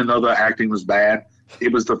 even though the acting was bad,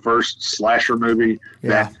 it was the first slasher movie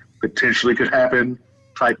that potentially could happen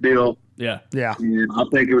type deal. Yeah, Yeah. And I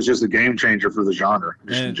think it was just a game changer for the genre.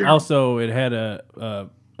 Just in and general. also it had a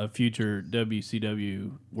future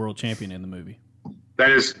WCW world champion in the movie.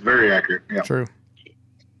 That is very accurate. Yeah. True.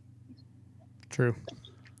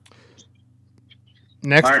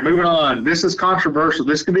 Next. All right, moving on. This is controversial.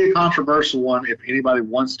 This can be a controversial one if anybody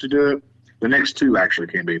wants to do it. The next two actually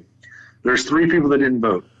can be. There's 3 people that didn't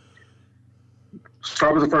vote.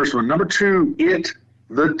 Start with the first one. Number 2, It,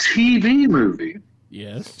 the TV movie.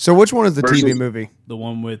 Yes, So which one is the Versus- TV movie? the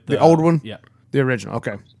one with The old one? Yeah, The original.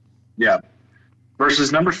 Okay. Yeah.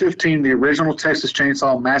 Versus number 15, the original Texas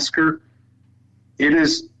Chainsaw Massacre. It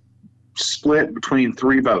is split between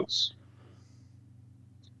 3 votes.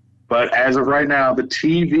 But as of right now, the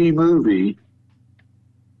TV movie,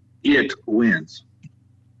 It wins.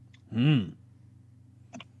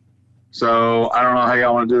 So I don't know how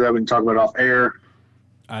y'all want to do that. We can talk about it off air.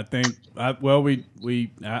 I think. I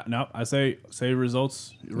say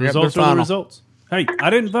results. they're Results are the final. results. Hey, I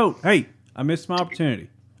didn't vote. Hey, I missed my opportunity.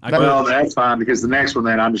 I could Well, that's fine because the next one,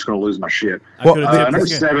 then I'm just going to lose my shit. have tipped Number this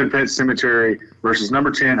game. 7, Pet Cemetery versus number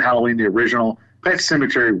 10, Halloween, the original. Pet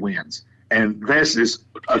Cemetery wins. And this is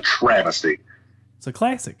a travesty. It's a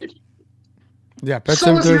classic. Yeah. Pet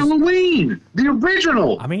So is Sematary. Halloween, the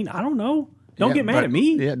original. I mean, I don't know. Don't Yeah, get mad but- at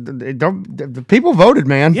me. Yeah. The people voted,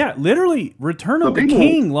 man. Yeah, literally, Return of the people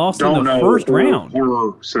King lost in don't the know first round.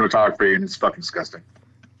 Horror cinematography, and it's fucking disgusting.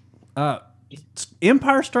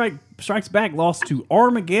 Empire Strikes Back lost to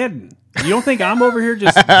Armageddon. You don't think I'm over here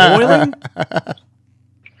just boiling?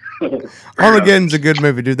 Armageddon's a good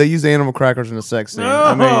movie, dude. They use animal crackers in a sex scene.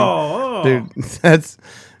 I mean, dude, that's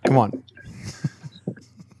come on.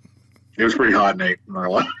 It was pretty hot, Nate.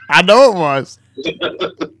 I know it was.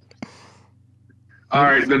 All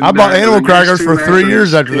right. I bought animal crackers for 3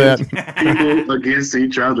 years after that. People against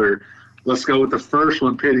each other. Let's go with the first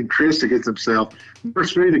one, pitting Chris against himself. Number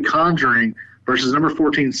 3, The Conjuring versus number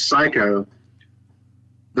 14, Psycho.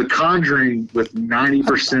 The Conjuring, with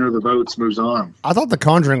 90% of the votes, moves on. I thought The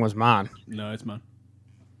Conjuring was mine. No, it's mine.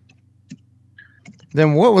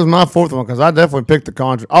 Then what was my fourth one? Because I definitely picked The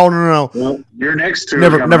Conjuring. Oh no. Well, your next two.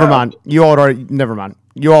 Never mind. You already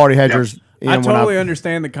had yours. I totally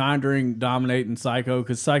understand The Conjuring dominating Psycho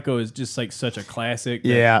because Psycho is just like such a classic.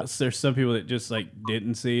 Yeah. There's some people that just like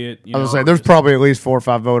didn't see it. I was gonna say there's probably at least 4 or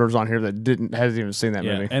 5 voters on here that hasn't even seen that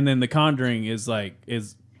movie. And then The Conjuring is good.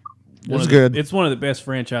 It's one of the best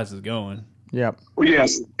franchises going. Yep. Well,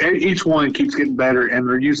 yes, each one keeps getting better, and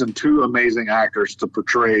they're using 2 amazing actors to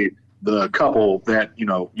portray the couple that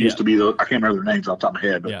used to be the. I can't remember their names off the top of my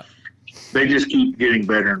head, but they just keep getting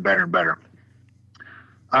better and better and better.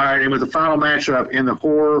 All right, and with the final matchup in the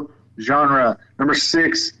horror genre, number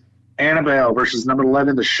 6, Annabelle versus number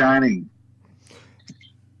 11, The Shining.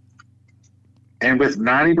 And with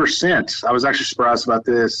 90%, I was actually surprised about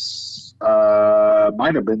this.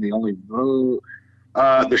 Might have been the only vote.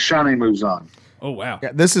 The Shining moves on. Oh, wow.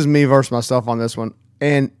 Yeah, this is me versus myself on this one.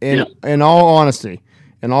 And in all honesty,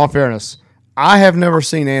 in all fairness, I have never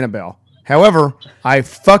seen Annabelle. However, I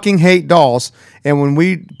fucking hate dolls. And when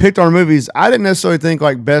we picked our movies, I didn't necessarily think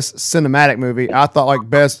like best cinematic movie. I thought like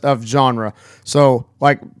best of genre. So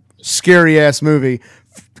like scary ass movie,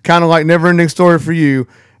 kind of like Never Ending Story for you.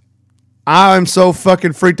 I am so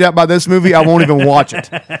fucking freaked out by this movie, I won't even watch it.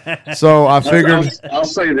 So I figured. I'll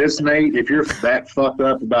say this, Nate. If you're that fucked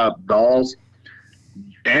up about dolls,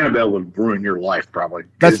 Annabelle would ruin your life, probably.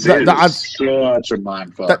 It's such a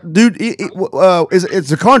mind fuck. Dude, it's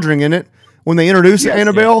The Conjuring in it. When they introduced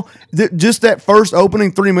Annabelle, just that first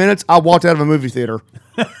opening 3 minutes, I walked out of a movie theater.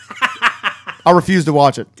 I refused to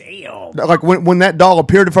watch it. Damn. Like when that doll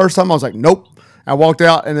appeared the first time, I was like, nope. I walked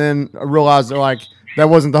out, and then I realized that like that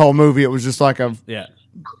wasn't the whole movie. It was just like a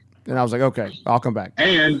And I was like, okay, I'll come back.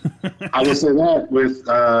 And I will say that with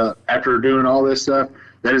after doing all this stuff,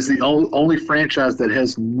 that is the only franchise that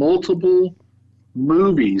has multiple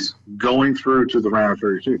movies going through to the round of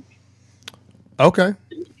 32. Okay.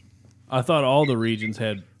 I thought all the regions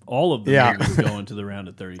had all of the movies going to the round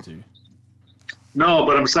of 32. No,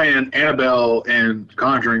 but I'm saying Annabelle and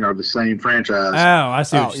Conjuring are the same franchise. Oh, I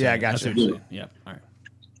see what you're saying. Yeah, I got you. Yeah, all right.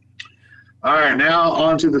 All right, now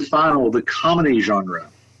on to the final, the comedy genre.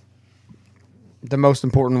 The most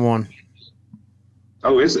important one.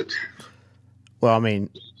 Oh, is it? Well, I mean...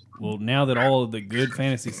 Well, now that all of the good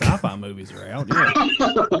fantasy sci-fi movies are out, yeah.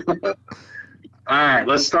 All right,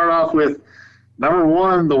 let's start off with number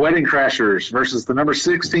 1, The Wedding Crashers versus the number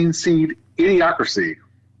 16 seed, Idiocracy.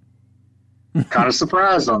 Kind of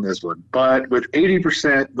surprised on this one, but with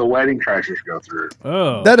 80%, The Wedding Crashers go through.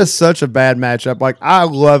 Oh, that is such a bad matchup. Like, I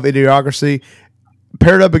love Idiocracy.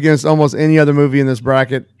 Paired up against almost any other movie in this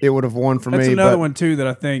bracket, it would have won for me. That's another one, too, that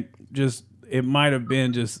I think just... It might have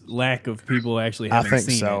been just lack of people actually having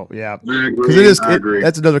seen it. I think so, yeah. Because I agree.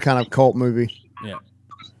 That's another kind of cult movie. Yeah.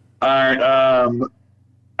 All right.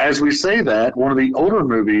 As we say that, one of the older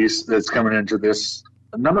movies that's coming into this,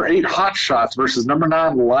 number 8, Hot Shots versus number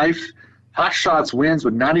 9, Life. Hot Shots wins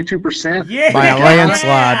with 92%. By a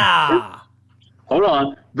landslide. Hold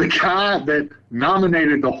on. The guy that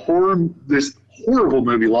nominated this horrible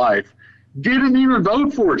movie, Life, didn't even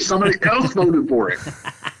vote for it. Somebody else voted for it.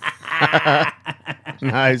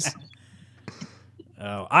 Nice.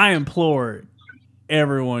 Oh, I implore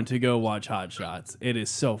everyone to go watch Hot Shots. It is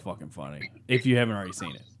so fucking funny. If you haven't already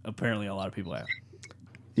seen it, apparently a lot of people have.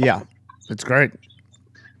 Yeah, it's great.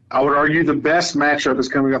 I would argue the best matchup is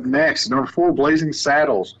coming up next. Number 4, Blazing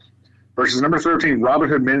Saddles versus number 13, Robin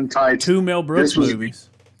Hood Men in Tights. 2 Mel Brooks movies.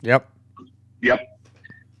 Yep.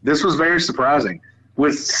 This was very surprising.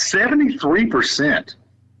 With 73%,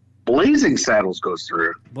 Blazing Saddles goes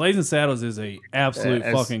through. Blazing Saddles is a absolute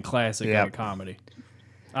fucking classic of a comedy.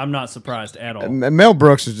 I'm not surprised at all. Mel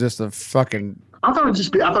Brooks is just a fucking... I thought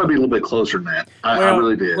it'd be a little bit closer than that. I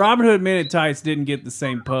really did. Robin Hood Men in Tights didn't get the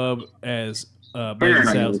same pub as Blazing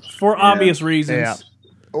Saddles for obvious reasons.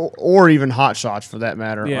 Yeah. Or even Hot Shots for that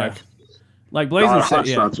matter. Yeah. Like Blazing Hot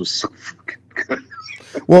Shots was so fucking good.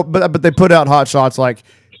 Well, but they put out Hot Shots like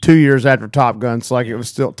 2 years after Top Gun, so like it was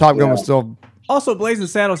still Top Gun was still. Also, Blazing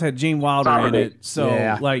Saddles had Gene Wilder in it, so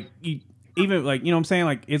Yeah. like even like you know what I'm saying,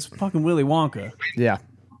 like it's fucking Willy Wonka. Yeah.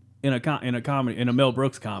 in a comedy, in a Mel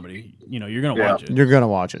Brooks comedy, you're gonna watch it. You're gonna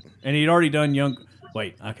watch it. And he'd already done Young.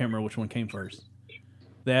 Wait, I can't remember which one came first.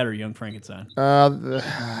 That or Young Frankenstein.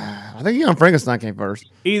 I think Young Frankenstein came first.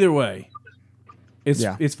 Either way,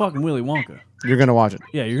 it's fucking Willy Wonka. You're gonna watch it.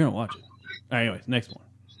 Yeah, you're gonna watch it. All right, anyways, next one.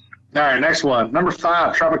 All right, next one. Number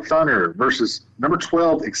 5, Tropic Thunder versus number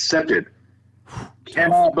 12, Accepted.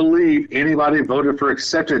 Cannot believe anybody voted for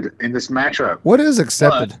Accepted in this matchup. What is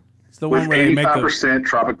Accepted? It's the With one where they make 85%,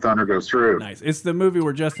 Tropic Thunder goes through. Nice. It's the movie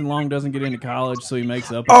where Justin Long doesn't get into college, so he makes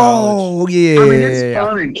up. College. Oh yeah. I mean, it's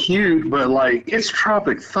fun and cute, but like, it's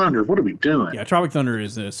Tropic Thunder. What are we doing? Yeah, Tropic Thunder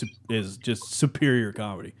is just superior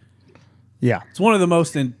comedy. Yeah. It's one of the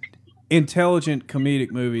most intelligent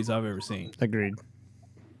comedic movies I've ever seen. Agreed.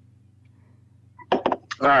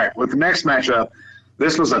 All right, with the next matchup,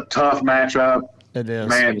 this was a tough matchup. It is.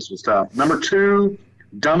 Man, this was tough. Number 2,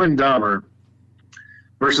 Dumb and Dumber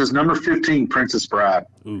versus number 15, Princess Bride.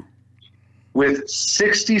 Ooh. With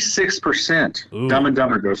 66%, Ooh. Dumb and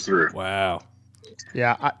Dumber goes through. Wow.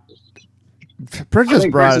 Yeah. I Princess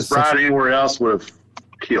think Bride. Princess Bride anywhere else would have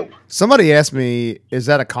killed. Somebody asked me, "Is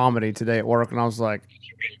that a comedy today at work?" And I was like,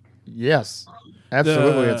 "Yes,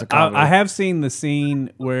 absolutely, it's a comedy." I have seen the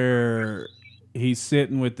scene where he's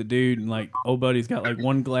sitting with the dude and like old buddy's got like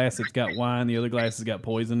one glass that's got wine, the other glass has got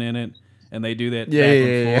poison in it, and they do that back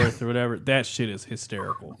and forth or whatever. That shit is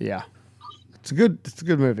hysterical. Yeah, it's a good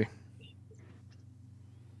movie.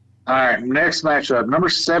 All right, next matchup. Number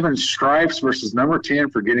 7, Stripes versus number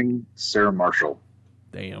 10, Forgetting Sarah Marshall.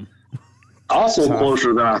 Damn. Also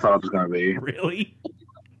closer than I thought it was going to be. Really?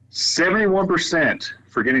 71%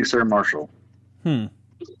 Forgetting Sarah Marshall. I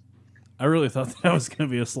really thought that was going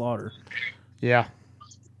to be a slaughter. Yeah.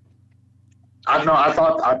 I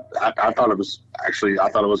thought it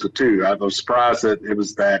was a 2. I was surprised that it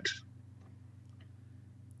was that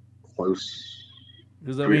close.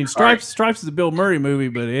 Because I mean, Stripes is a Bill Murray movie,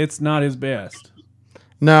 but it's not his best.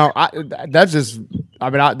 No, that's just. I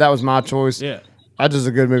mean, that was my choice. Yeah. That's just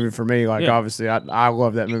a good movie for me. Like, Yeah. obviously, I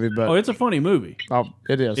love that movie, but It's a funny movie.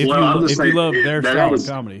 it is. If Well, I'm you just saying, love their that style was-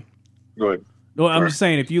 of comedy. Go ahead. No, I'm Sorry. just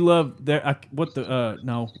saying if you love their I can't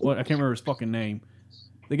remember his fucking name.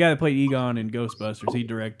 The guy that played Egon in Ghostbusters, he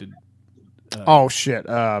directed. Oh shit!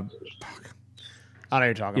 I know what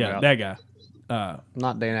you're talking Yeah, about. that guy.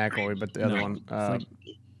 Not Dan Aykroyd, but the other No, one.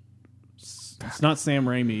 It's not Sam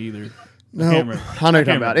Raimi either. No, can't I know remember. what you're talking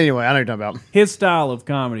remember. about. Anyway, I know what you're talking about. His style of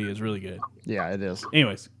comedy is really good. Yeah, it is.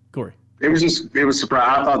 Anyways, Corey. It was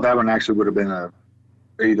surprising. I thought that one actually would have been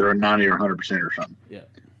either a 90 or 100% or something. Yeah.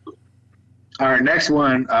 All right, next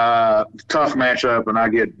one, tough matchup, and I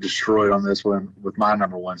get destroyed on this one with my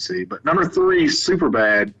number 1 seed. But number 3,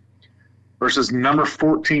 Superbad versus number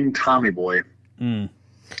 14, Tommy Boy.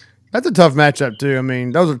 That's a tough matchup too. I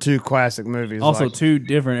mean, those are two classic movies. Also, like, two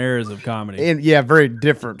different eras of comedy. and yeah, very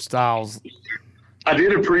different styles. I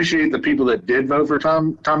did appreciate the people that did vote for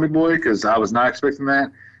Tommy Boy because I was not expecting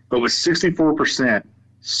that. But with 64%,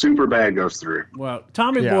 Superbad goes through. Well,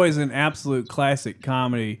 Tommy Yeah. Boy is an absolute classic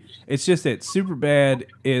comedy. It's just that Superbad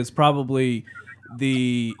is probably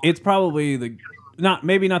maybe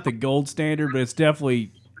not the gold standard, but it's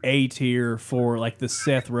definitely A tier for like the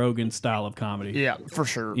Seth Rogen style of comedy. Yeah, for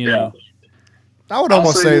sure. You know, I would I'll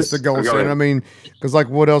almost say say it's this- the gold go standard. ahead. I mean, because like,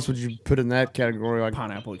 what else would you put in that category? Like,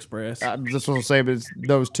 Pineapple Express. I just want to say, but it's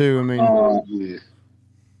those two. I mean, Yeah.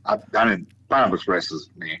 I didn't. Pineapple Express is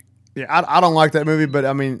me. yeah, I don't like that movie, but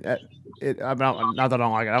I mean, not that I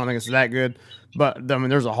don't like it. I don't think it's that good. But I mean,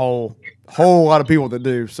 there's a whole lot of people that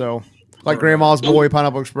do. So, like Grandma's Boy,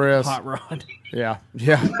 Pineapple Express. Hot Rod. Yeah,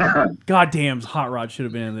 yeah. Goddamn, Hot Rod should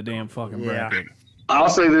have been in the damn fucking Yeah. bracket. I'll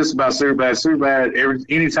say this about Superbad. Superbad,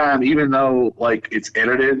 anytime, even though like it's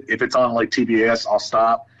edited, if it's on like TBS, I'll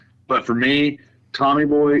stop. But for me, Tommy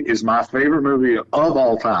Boy is my favorite movie of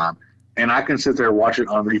all time, and I can sit there and watch it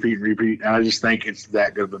on repeat and repeat, and I just think it's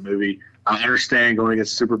that good of a movie. I understand going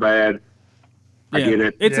against Superbad. I get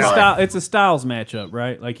it. It's but it's a styles matchup,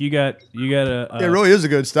 right? Like you got a It really is a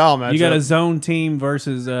good style match. you got a zone team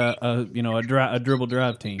versus a dribble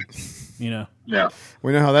drive team. You know, Yeah.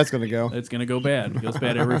 We know how that's going to go. it's gonna go bad. It goes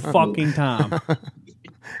bad every fucking time.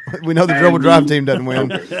 We know the dribble drive team doesn't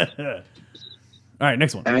win. All right,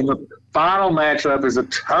 next one. And then the final matchup is a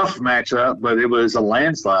tough matchup, but it was a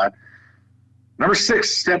landslide. Number 6,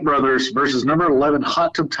 Step Brothers versus number 11,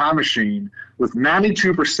 Hot Tub Time Machine. With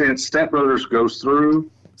 92%, Step Brothers goes through.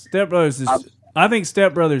 Step Brothers is. I think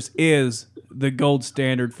Step Brothers is the gold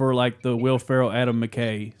standard for like the Will Ferrell, Adam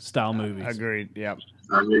McKay style movies. Agreed. Yeah.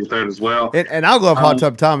 I agree with that as well. And I love Hot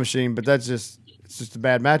Tub Time Machine, but it's just a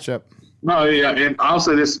bad matchup. No, yeah, and I'll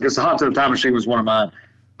say this because the Hot Tub Time Machine was one of mine.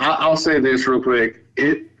 I'll say this real quick.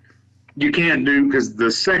 you can't do because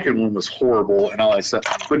the second one was horrible and all that stuff.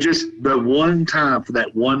 But just the one time for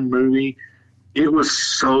that one movie, it was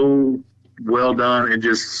so well done and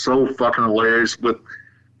just so fucking hilarious with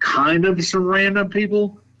kind of some random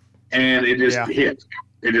people, and it just hit.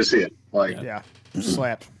 It just hit. Like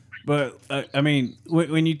slapped. But I mean,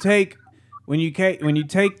 when you take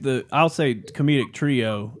the, I'll say, comedic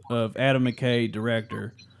trio of Adam McKay,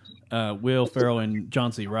 director, Will Ferrell, and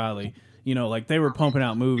John C. Reilly, you know, like they were pumping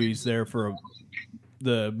out movies there for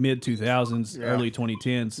the mid 2000s, early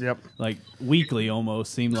 2010s, like weekly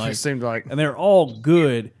almost seemed like. It seemed like, and they're all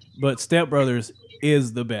good, but Step Brothers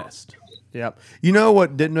is the best. Yep. You know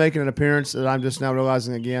what didn't make an appearance that I'm just now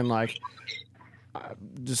realizing again, like,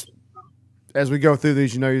 just as we go through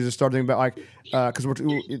these, you know, you just start thinking about like, because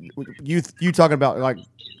you talking about like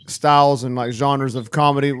styles and like genres of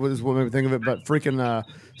comedy was what made me think of it, but freaking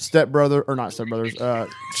Step Brother or not Step Brothers,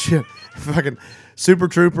 shit, fucking Super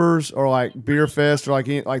Troopers or like Beer Fest or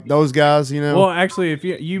like those guys, you know. Well, actually, if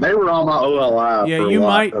you they were on my OLI. Yeah, you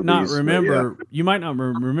might not remember. Yeah. You might not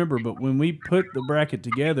remember, but when we put the bracket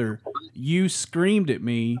together, you screamed at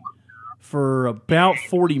me for about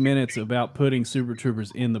 40 minutes about putting Super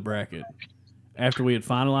Troopers in the bracket after we had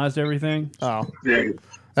finalized everything. Oh, yeah,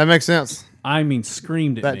 that makes sense. I mean,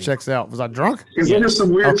 screamed at me. That checks out. Was I drunk? Because there was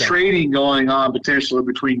some weird trading going on potentially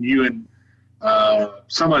between you and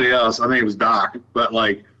somebody else. I think it was Doc, but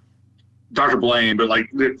like Dr. Blaine. But like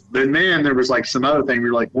then there was like some other thing. We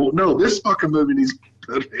were like, well, no, this fucking movie needs to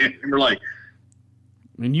put in. And we're like,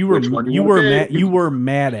 and you were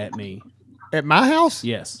mad at me at my house.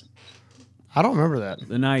 Yes, I don't remember that.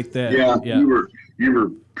 The night that you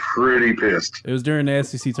were pretty pissed. It was during the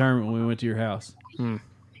SEC tournament when we went to your house.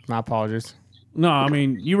 My apologies. No, I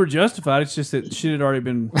mean you were justified. It's just that shit had already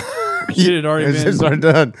been. It's already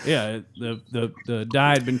done. Yeah, the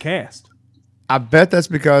die had been cast. I bet that's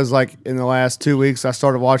because like in the last 2 weeks I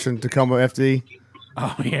started watching Tacoma FD.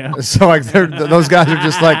 Oh yeah. So like those guys are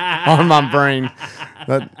just like on my brain.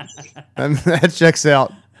 That checks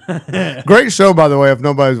out. Great show, by the way. If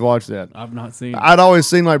nobody's watched that, I've not seen it. I'd always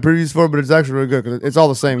seen like previews for it, but it's actually really good because it's all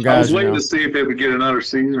the same guys. I was waiting to see if they would get another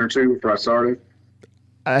season or two before I started.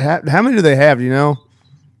 How many do they have? Do you know?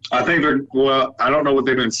 I think I don't know what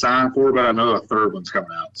they've been signed for, but I know a third one's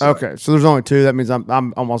coming out. So. Okay, so there's only 2. That means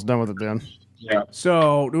I'm almost done with it then. Yeah.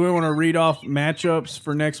 So, do we want to read off matchups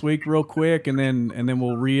for next week real quick, and then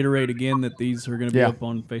we'll reiterate again that these are going to be up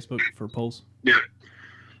on Facebook for polls? Yeah.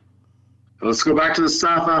 Let's go back to the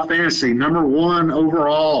sci-fi fantasy. Number 1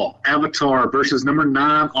 overall, Avatar versus number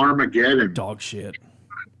 9, Armageddon. Dog shit.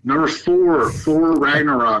 Number 4, Thor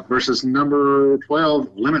Ragnarok versus number 12,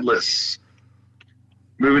 Limitless.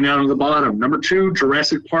 Moving down to the bottom, number 2,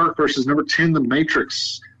 Jurassic Park versus number 10, The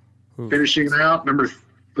Matrix. Finishing it out, number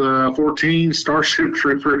 14, Starship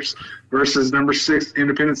Troopers versus number 6,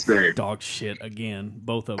 Independence Day. Dog shit again.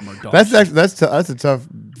 Both of them are dog shit. Actually, that's a tough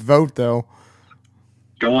vote though.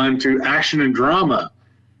 Going to action and drama.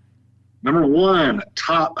 Number 1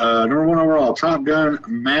 overall, Top Gun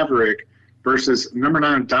Maverick versus number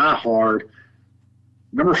 9, Die Hard.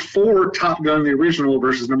 Number 4, Top Gun the original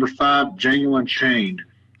versus number 5, Django Unchained.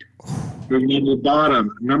 Moving into the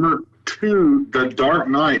bottom, number 2, The Dark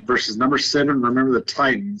Knight versus number 7, Remember the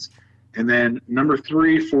Titans. And then number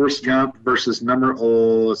 3, Forrest Gump versus number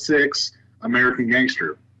 6, American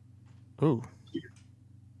Gangster. Ooh.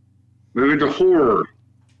 Moving to horror.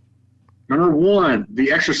 Number 1,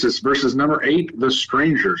 The Exorcist versus number 8, The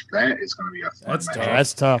Strangers. That is going to be a fun match.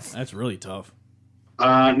 That's tough. That's really tough.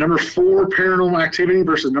 Number 4, Paranormal Activity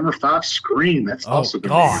versus number 5, Scream. That's also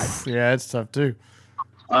going to be yeah, it's tough too.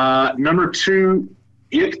 Number 2,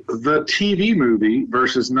 It the TV movie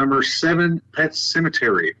versus number 7, Pet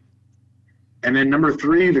Sematary. And then number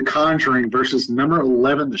 3, The Conjuring versus number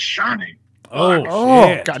 11, The Shining.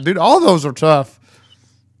 Oh God, dude, all those are tough.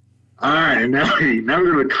 All right, now we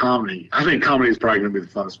go to comedy. I think comedy is probably going to be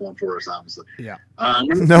the funnest one for us, honestly. Yeah.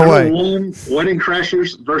 Number 1, Wedding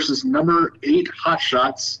Crashers versus number 8, Hot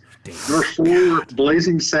Shots. Number 4,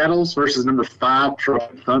 Blazing Saddles versus number 5,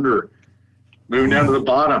 Tropic Thunder. Moving down to the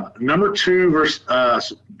bottom, number 2,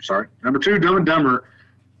 Dumb and Dumber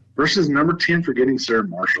versus number 10, Forgetting Sarah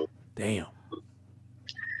Marshall. Damn.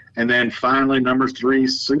 And then finally, number 3,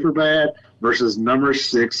 Superbad versus number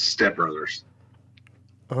 6, Step Brothers.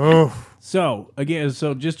 Oh. So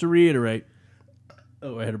just to reiterate,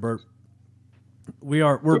 I had a burp.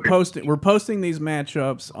 We're posting these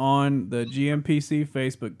matchups on the GMPC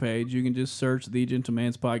Facebook page. You can just search the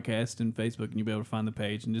Gentleman's Podcast in Facebook, and you'll be able to find the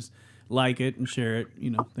page and just like it and share it.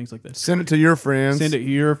 You know, things like that. Send it to your friends. Send it to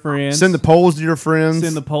your friends. Send the polls to your friends.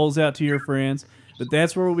 Send the polls out to your friends. But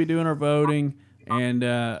that's where we'll be doing our voting. and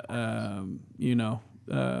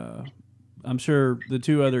I'm sure the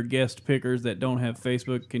two other guest pickers that don't have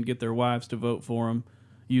Facebook can get their wives to vote for them.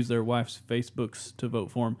 Use their wife's Facebooks to vote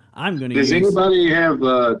for them. I'm going to use. Does anybody have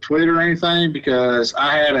Twitter or anything? Because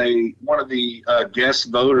I had one of the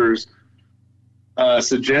guest voters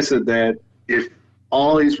suggested that if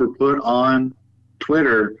all these were put on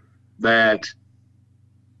Twitter, that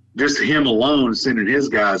just him alone sending his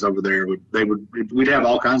guys over there we'd have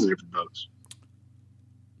all kinds of different votes.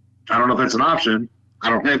 I don't know if that's an option. I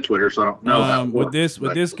don't have Twitter, so I don't know how it works.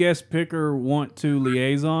 Would this guest picker want to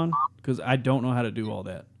liaison? Because I don't know how to do all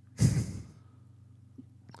that.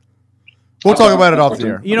 We'll talk about it off the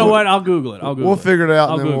air. You know what? I'll Google it. We'll figure it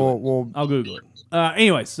out, and then I'll Google it.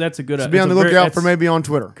 Anyways, that's a good. So be on the lookout for maybe on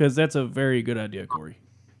Twitter, because that's a very good idea, Corey.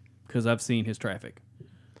 Because I've seen his traffic.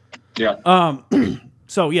 Yeah.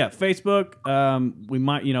 So yeah, Facebook. We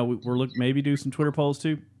might, we're maybe do some Twitter polls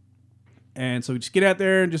too. And so just get out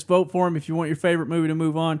there and just vote for him if you want your favorite movie to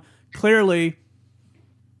move on. Clearly,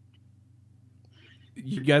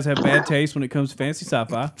 you guys have bad taste when it comes to fantasy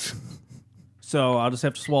sci-fi. So I'll just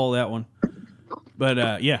have to swallow that one.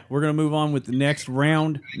 But yeah, we're going to move on with the next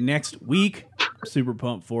round next week. Super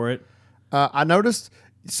pumped for it. I noticed,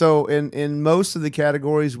 so in most of the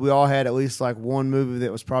categories, we all had at least like one movie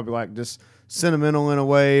that was probably like just sentimental in a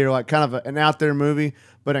way, or like kind of an out there movie.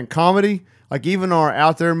 But in comedy, like even our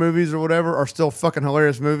out there movies or whatever are still fucking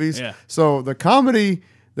hilarious movies. Yeah. So the comedy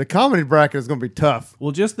bracket is going to be tough.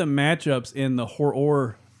 Well, just the matchups in the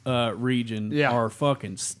horror region are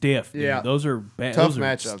fucking stiff. Dude. Yeah. Those are bad. Tough Those are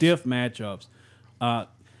matchups. stiff matchups.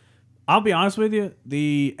 I'll be honest with you,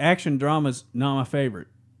 the action drama's not my favorite.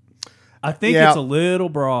 I think it's a little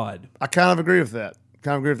broad. I kind of agree with that.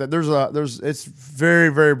 It's very,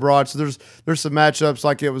 very broad. So there's some matchups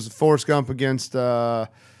like it was Forrest Gump against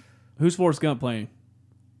Who's Forrest Gump playing?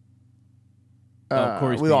 We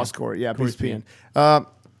lost Corey. Yeah, Corey's peeing.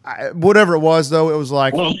 Whatever it was though, it was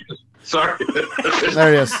like Sorry.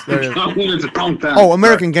 There it is. It's a long time. Oh,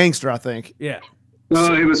 American Gangster, I think. Yeah.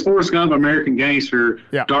 No, it was Forrest Gump, American Gangster,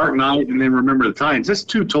 Yeah. Dark Knight, and then Remember the Titans. That's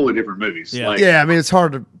two totally different movies. Yeah. Yeah, I mean it's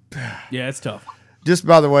hard to. Yeah, it's tough. Just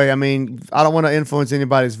by the way, I mean I don't want to influence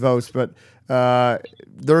anybody's votes, but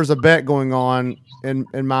there's a bet going on in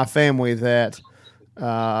my family that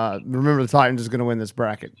Remember the Titans is going to win this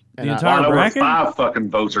bracket. The entire bracket? 5 fucking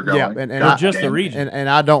votes are going. Yeah, Or just the region. And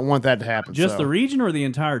I don't want that to happen. Just the region or the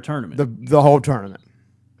entire tournament? The whole tournament.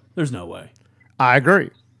 There's no way. I agree.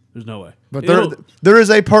 There's no way. But there is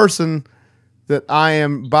a person that I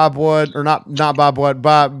am by blood, or not by blood,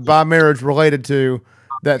 by marriage related to,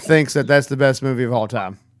 that thinks that that's the best movie of all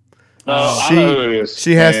time. I know who it is.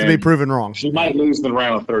 She has to be proven wrong. She might lose in the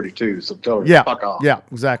round of 32, so tell her to fuck off. Yeah,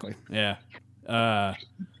 exactly. Yeah.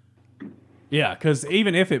 Yeah, because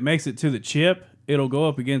even if it makes it to the chip, it'll go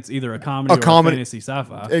up against either a comedy or a fantasy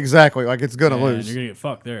sci-fi. Exactly. Like, it's going to lose. You're going to get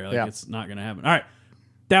fucked there. Like, it's not going to happen. All right.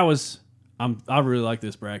 That was... I really like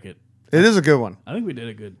this bracket. It is a good one. I think we did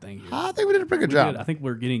a good thing here. I think we did a pretty good job. I think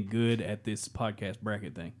we're getting good at this podcast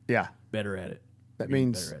bracket thing. Yeah. Better at it. That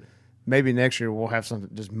means maybe next year we'll have something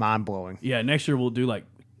just mind-blowing. Yeah, next year we'll do like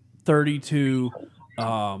 32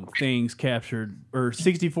 things captured, or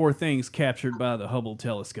 64 things captured by the Hubble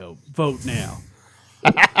telescope. Vote now.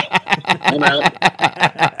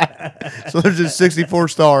 So there's just 64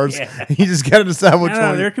 stars. Yeah. You just got to decide which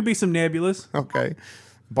one. There could be some nebulas. Okay.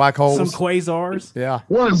 Black holes. Some quasars. Yeah.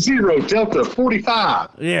 10 Delta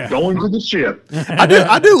 45. Yeah. Going to the ship.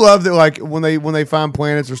 I do love that, like, when they find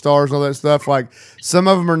planets or stars and all that stuff, like, some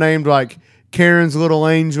of them are named, like, Karen's Little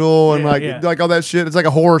Angel and like all that shit. It's like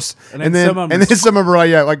a horse. And then some of them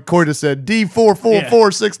are like Corey just said,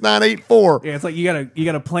 D4446984. Yeah, it's like you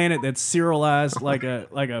got a planet that's serialized like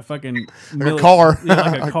a fucking like a car.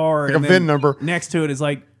 Like a car. Like a VIN number. Next to it is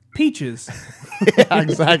like peaches. Yeah,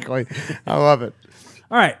 exactly. I love it.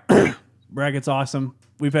 All right. Bracket's awesome.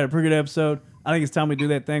 We've had a pretty good episode. I think it's time we do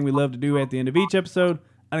that thing we love to do at the end of each episode.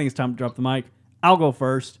 I think it's time to drop the mic. I'll go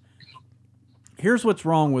first. Here's what's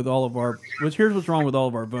wrong with all of our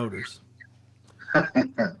voters.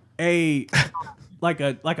 a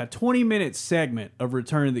 20-minute segment of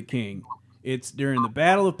Return of the King. It's during the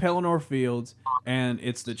Battle of Pelennor Fields, and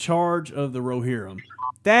it's the charge of the Rohirrim.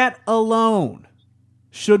 That alone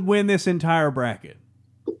should win this entire bracket.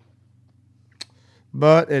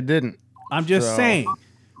 But it didn't. I'm just saying.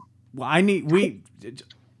 Well, you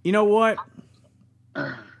know what?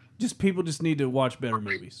 People just need to watch better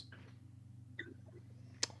movies.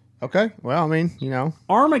 Okay. Well, I mean,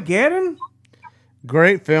 Armageddon?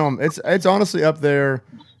 Great film. It's honestly up there.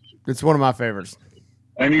 It's one of my favorites.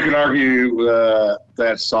 And you could argue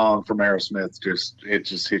that song from Aerosmith just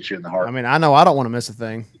hits you in the heart. I mean, I know I don't want to miss a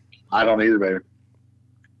thing. I don't either, baby.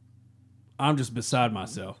 I'm just beside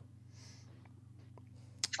myself.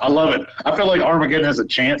 I love it. I feel like Armageddon has a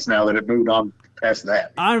chance now that it moved on past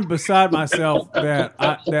that. I'm beside myself that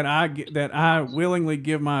I willingly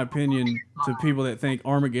give my opinion to people that think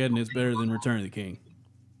Armageddon is better than Return of the King.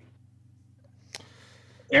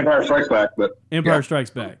 Empire Strikes Back, but Empire Strikes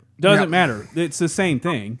Back. Doesn't matter. It's the same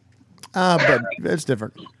thing. But it's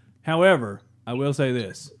different. However, I will say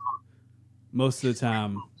this. Most of the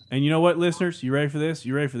time, and you know what, listeners? You ready for this?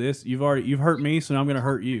 You ready for this? You've hurt me, so now I'm going to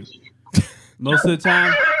hurt you. Most of the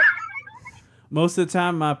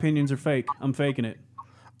time, my opinions are fake. I'm faking it.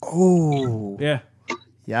 Oh. Yeah.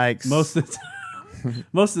 Yikes. Most of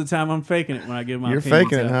the time, I'm faking it when I give my You're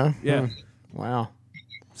opinions faking it, out. huh? Yeah. Wow.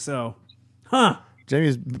 So,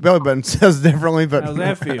 Jamie's belly button says differently, but how's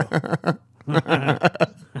that feel?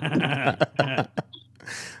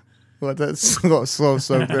 let that slow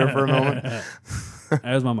soak there for a moment.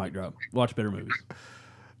 That was my mic drop. Watch better movies.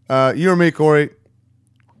 You or me, Corey?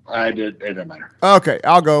 I did. It doesn't matter. Okay,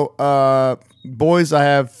 I'll go. Boys, I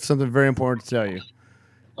have something very important to tell you.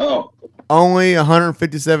 Oh, Only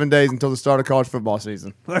 157 days until the start of college football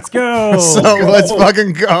season. Let's go. So let's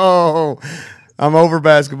fucking go. I'm over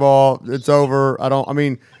basketball. It's over.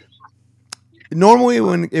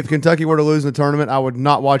 Normally if Kentucky were to lose in the tournament, I would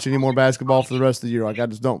not watch any more basketball for the rest of the year. Like, I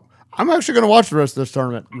just don't. I'm actually going to watch the rest of this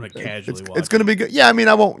tournament. I'm going to casually watch. It's going to be good. Yeah, I mean,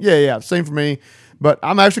 I won't. Yeah. Same for me. But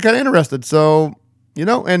I'm actually kind of interested. So,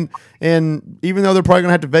 and even though they're probably going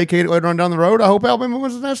to have to vacate it later on down the road, I hope Alabama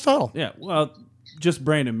wins the national title. Yeah, well, just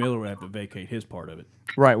Brandon Miller would have to vacate his part of it.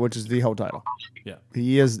 Right, which is the whole title. Yeah.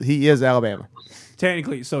 He is Alabama.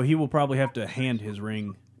 Technically, so he will probably have to hand his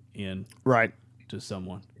ring in Right. to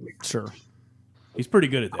someone. Sure. He's pretty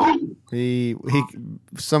good at that. He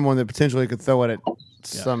someone that potentially could throw it at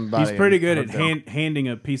somebody. He's pretty good and at handing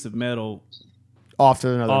a piece of metal off to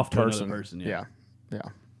another off to person. another person. Yeah.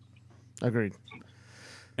 Agreed.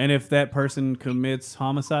 And if that person commits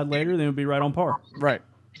homicide later, then it would be right on par. Right.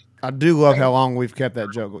 I do love how long we've kept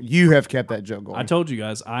that joke going. You have kept that joke going. I told you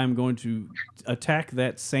guys I'm going to attack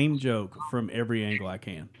that same joke from every angle I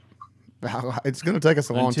can. It's going to take us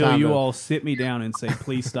a long Until time. you all sit me down and say,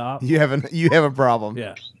 please stop. You have a problem.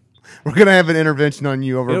 Yeah. We're going to have an intervention on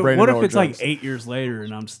you over Brandon What if Miller it's jokes. like 8 years later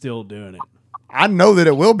and I'm still doing it? I know that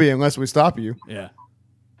it will be unless we stop you. Yeah.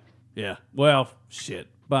 Yeah. Well, shit.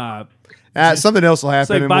 By Something else will it's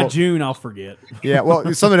happen. like by June, I'll forget. Yeah,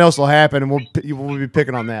 well, something else will happen, and we'll be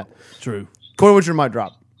picking on that. True. Corey, what's your mic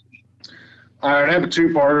drop? all right. I have a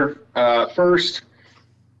two-parter. First,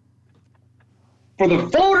 for the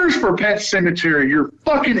voters for Pet Cemetery, you're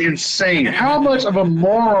fucking insane. How much of a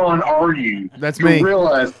moron are you That's to me.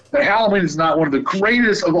 realize that Halloween is not one of the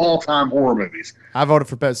greatest of all-time horror movies? I voted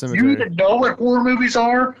for Pet You Cemetery. even know what horror movies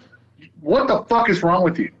are? What the fuck is wrong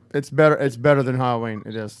with you? It's better than Halloween.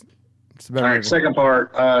 It is. It's a better. All right, movie.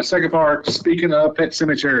 second part. Speaking of Pet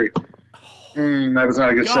Cemetery, that was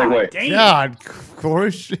not a good segue. damn. God,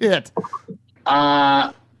 Corey, shit.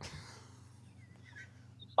 That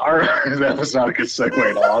was not a good segue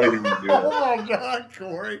at all. I didn't even do that. Oh God,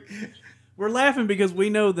 Corey. We're laughing because we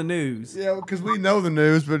know the news. Yeah, because we know the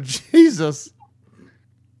news, but Jesus.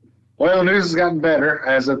 Well, the news has gotten better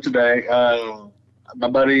as of today. My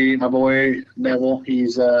boy Neville,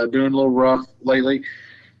 he's doing a little rough lately.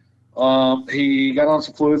 He got on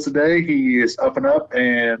some fluids today. He is up and up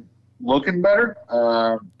and looking better.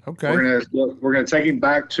 Okay. We're gonna take him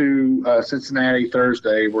back to Cincinnati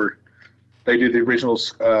Thursday, where they do the original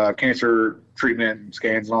cancer treatment and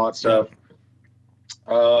scans and all that stuff.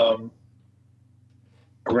 We're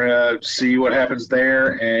gonna see what happens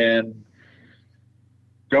there and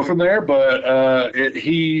go from there. But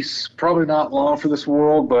he's probably not long for this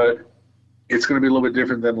world, but it's going to be a little bit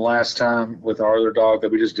different than last time with our other dog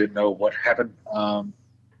that we just didn't know what happened.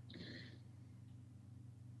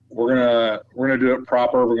 We're gonna do it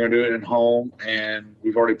proper. We're gonna do it in home, and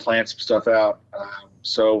we've already planned some stuff out.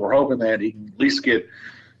 So we're hoping that he can at least get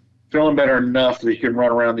feeling better enough that he can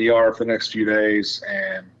run around the yard for the next few days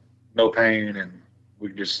and no pain, and we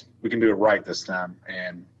can do it right this time.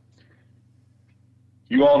 And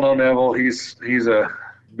you all know Neville. He's a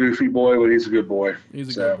goofy boy, but he's a good boy.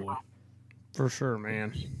 He's a good boy. For sure,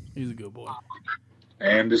 man. He's a good boy.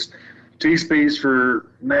 And just T-Speeds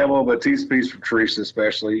for Neville, but T-Speeds for Teresa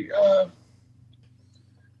especially.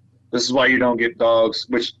 This is why you don't get dogs,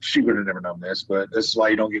 which she would have never known this, but this is why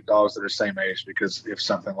you don't get dogs that are the same age, because if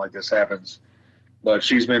something like this happens, But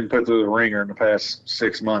she's been put through the ringer in the past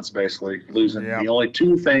 6 months, basically losing Yeah. the only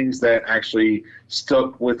two things that actually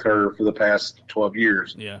stuck with her for the past 12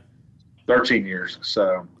 years, Yeah. 13 years.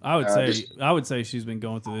 So I would say just- I would say she's been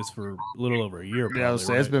going through this for a little over a year. Probably, Yeah, I would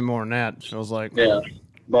say it's right? been more than that. It feels like. yeah.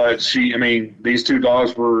 But these two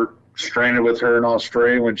dogs were stranded with her in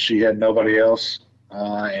Australia when she had nobody else,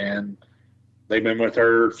 and they've been with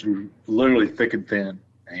her through literally thick and thin.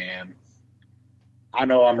 And I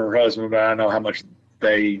know I'm her husband, but I know how much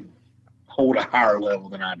they hold a higher level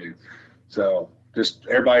than I do. So just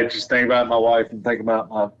everybody just think about my wife and think about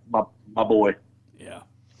my boy. Yeah.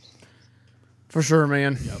 For sure,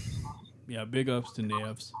 man. Yeah, big ups to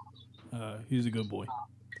Nevs. He's a good boy.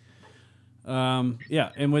 Yeah,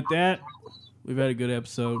 and with that, we've had a good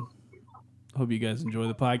episode. Hope you guys enjoy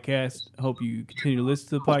the podcast. Hope you continue to listen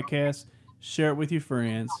to the podcast. Share it with your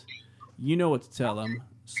friends. You know what to tell them.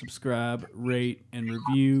 Subscribe, rate, and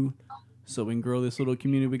review so we can grow this little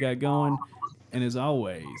community we got going. And as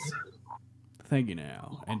always, thank you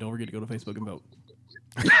now. And don't forget to go to Facebook and vote.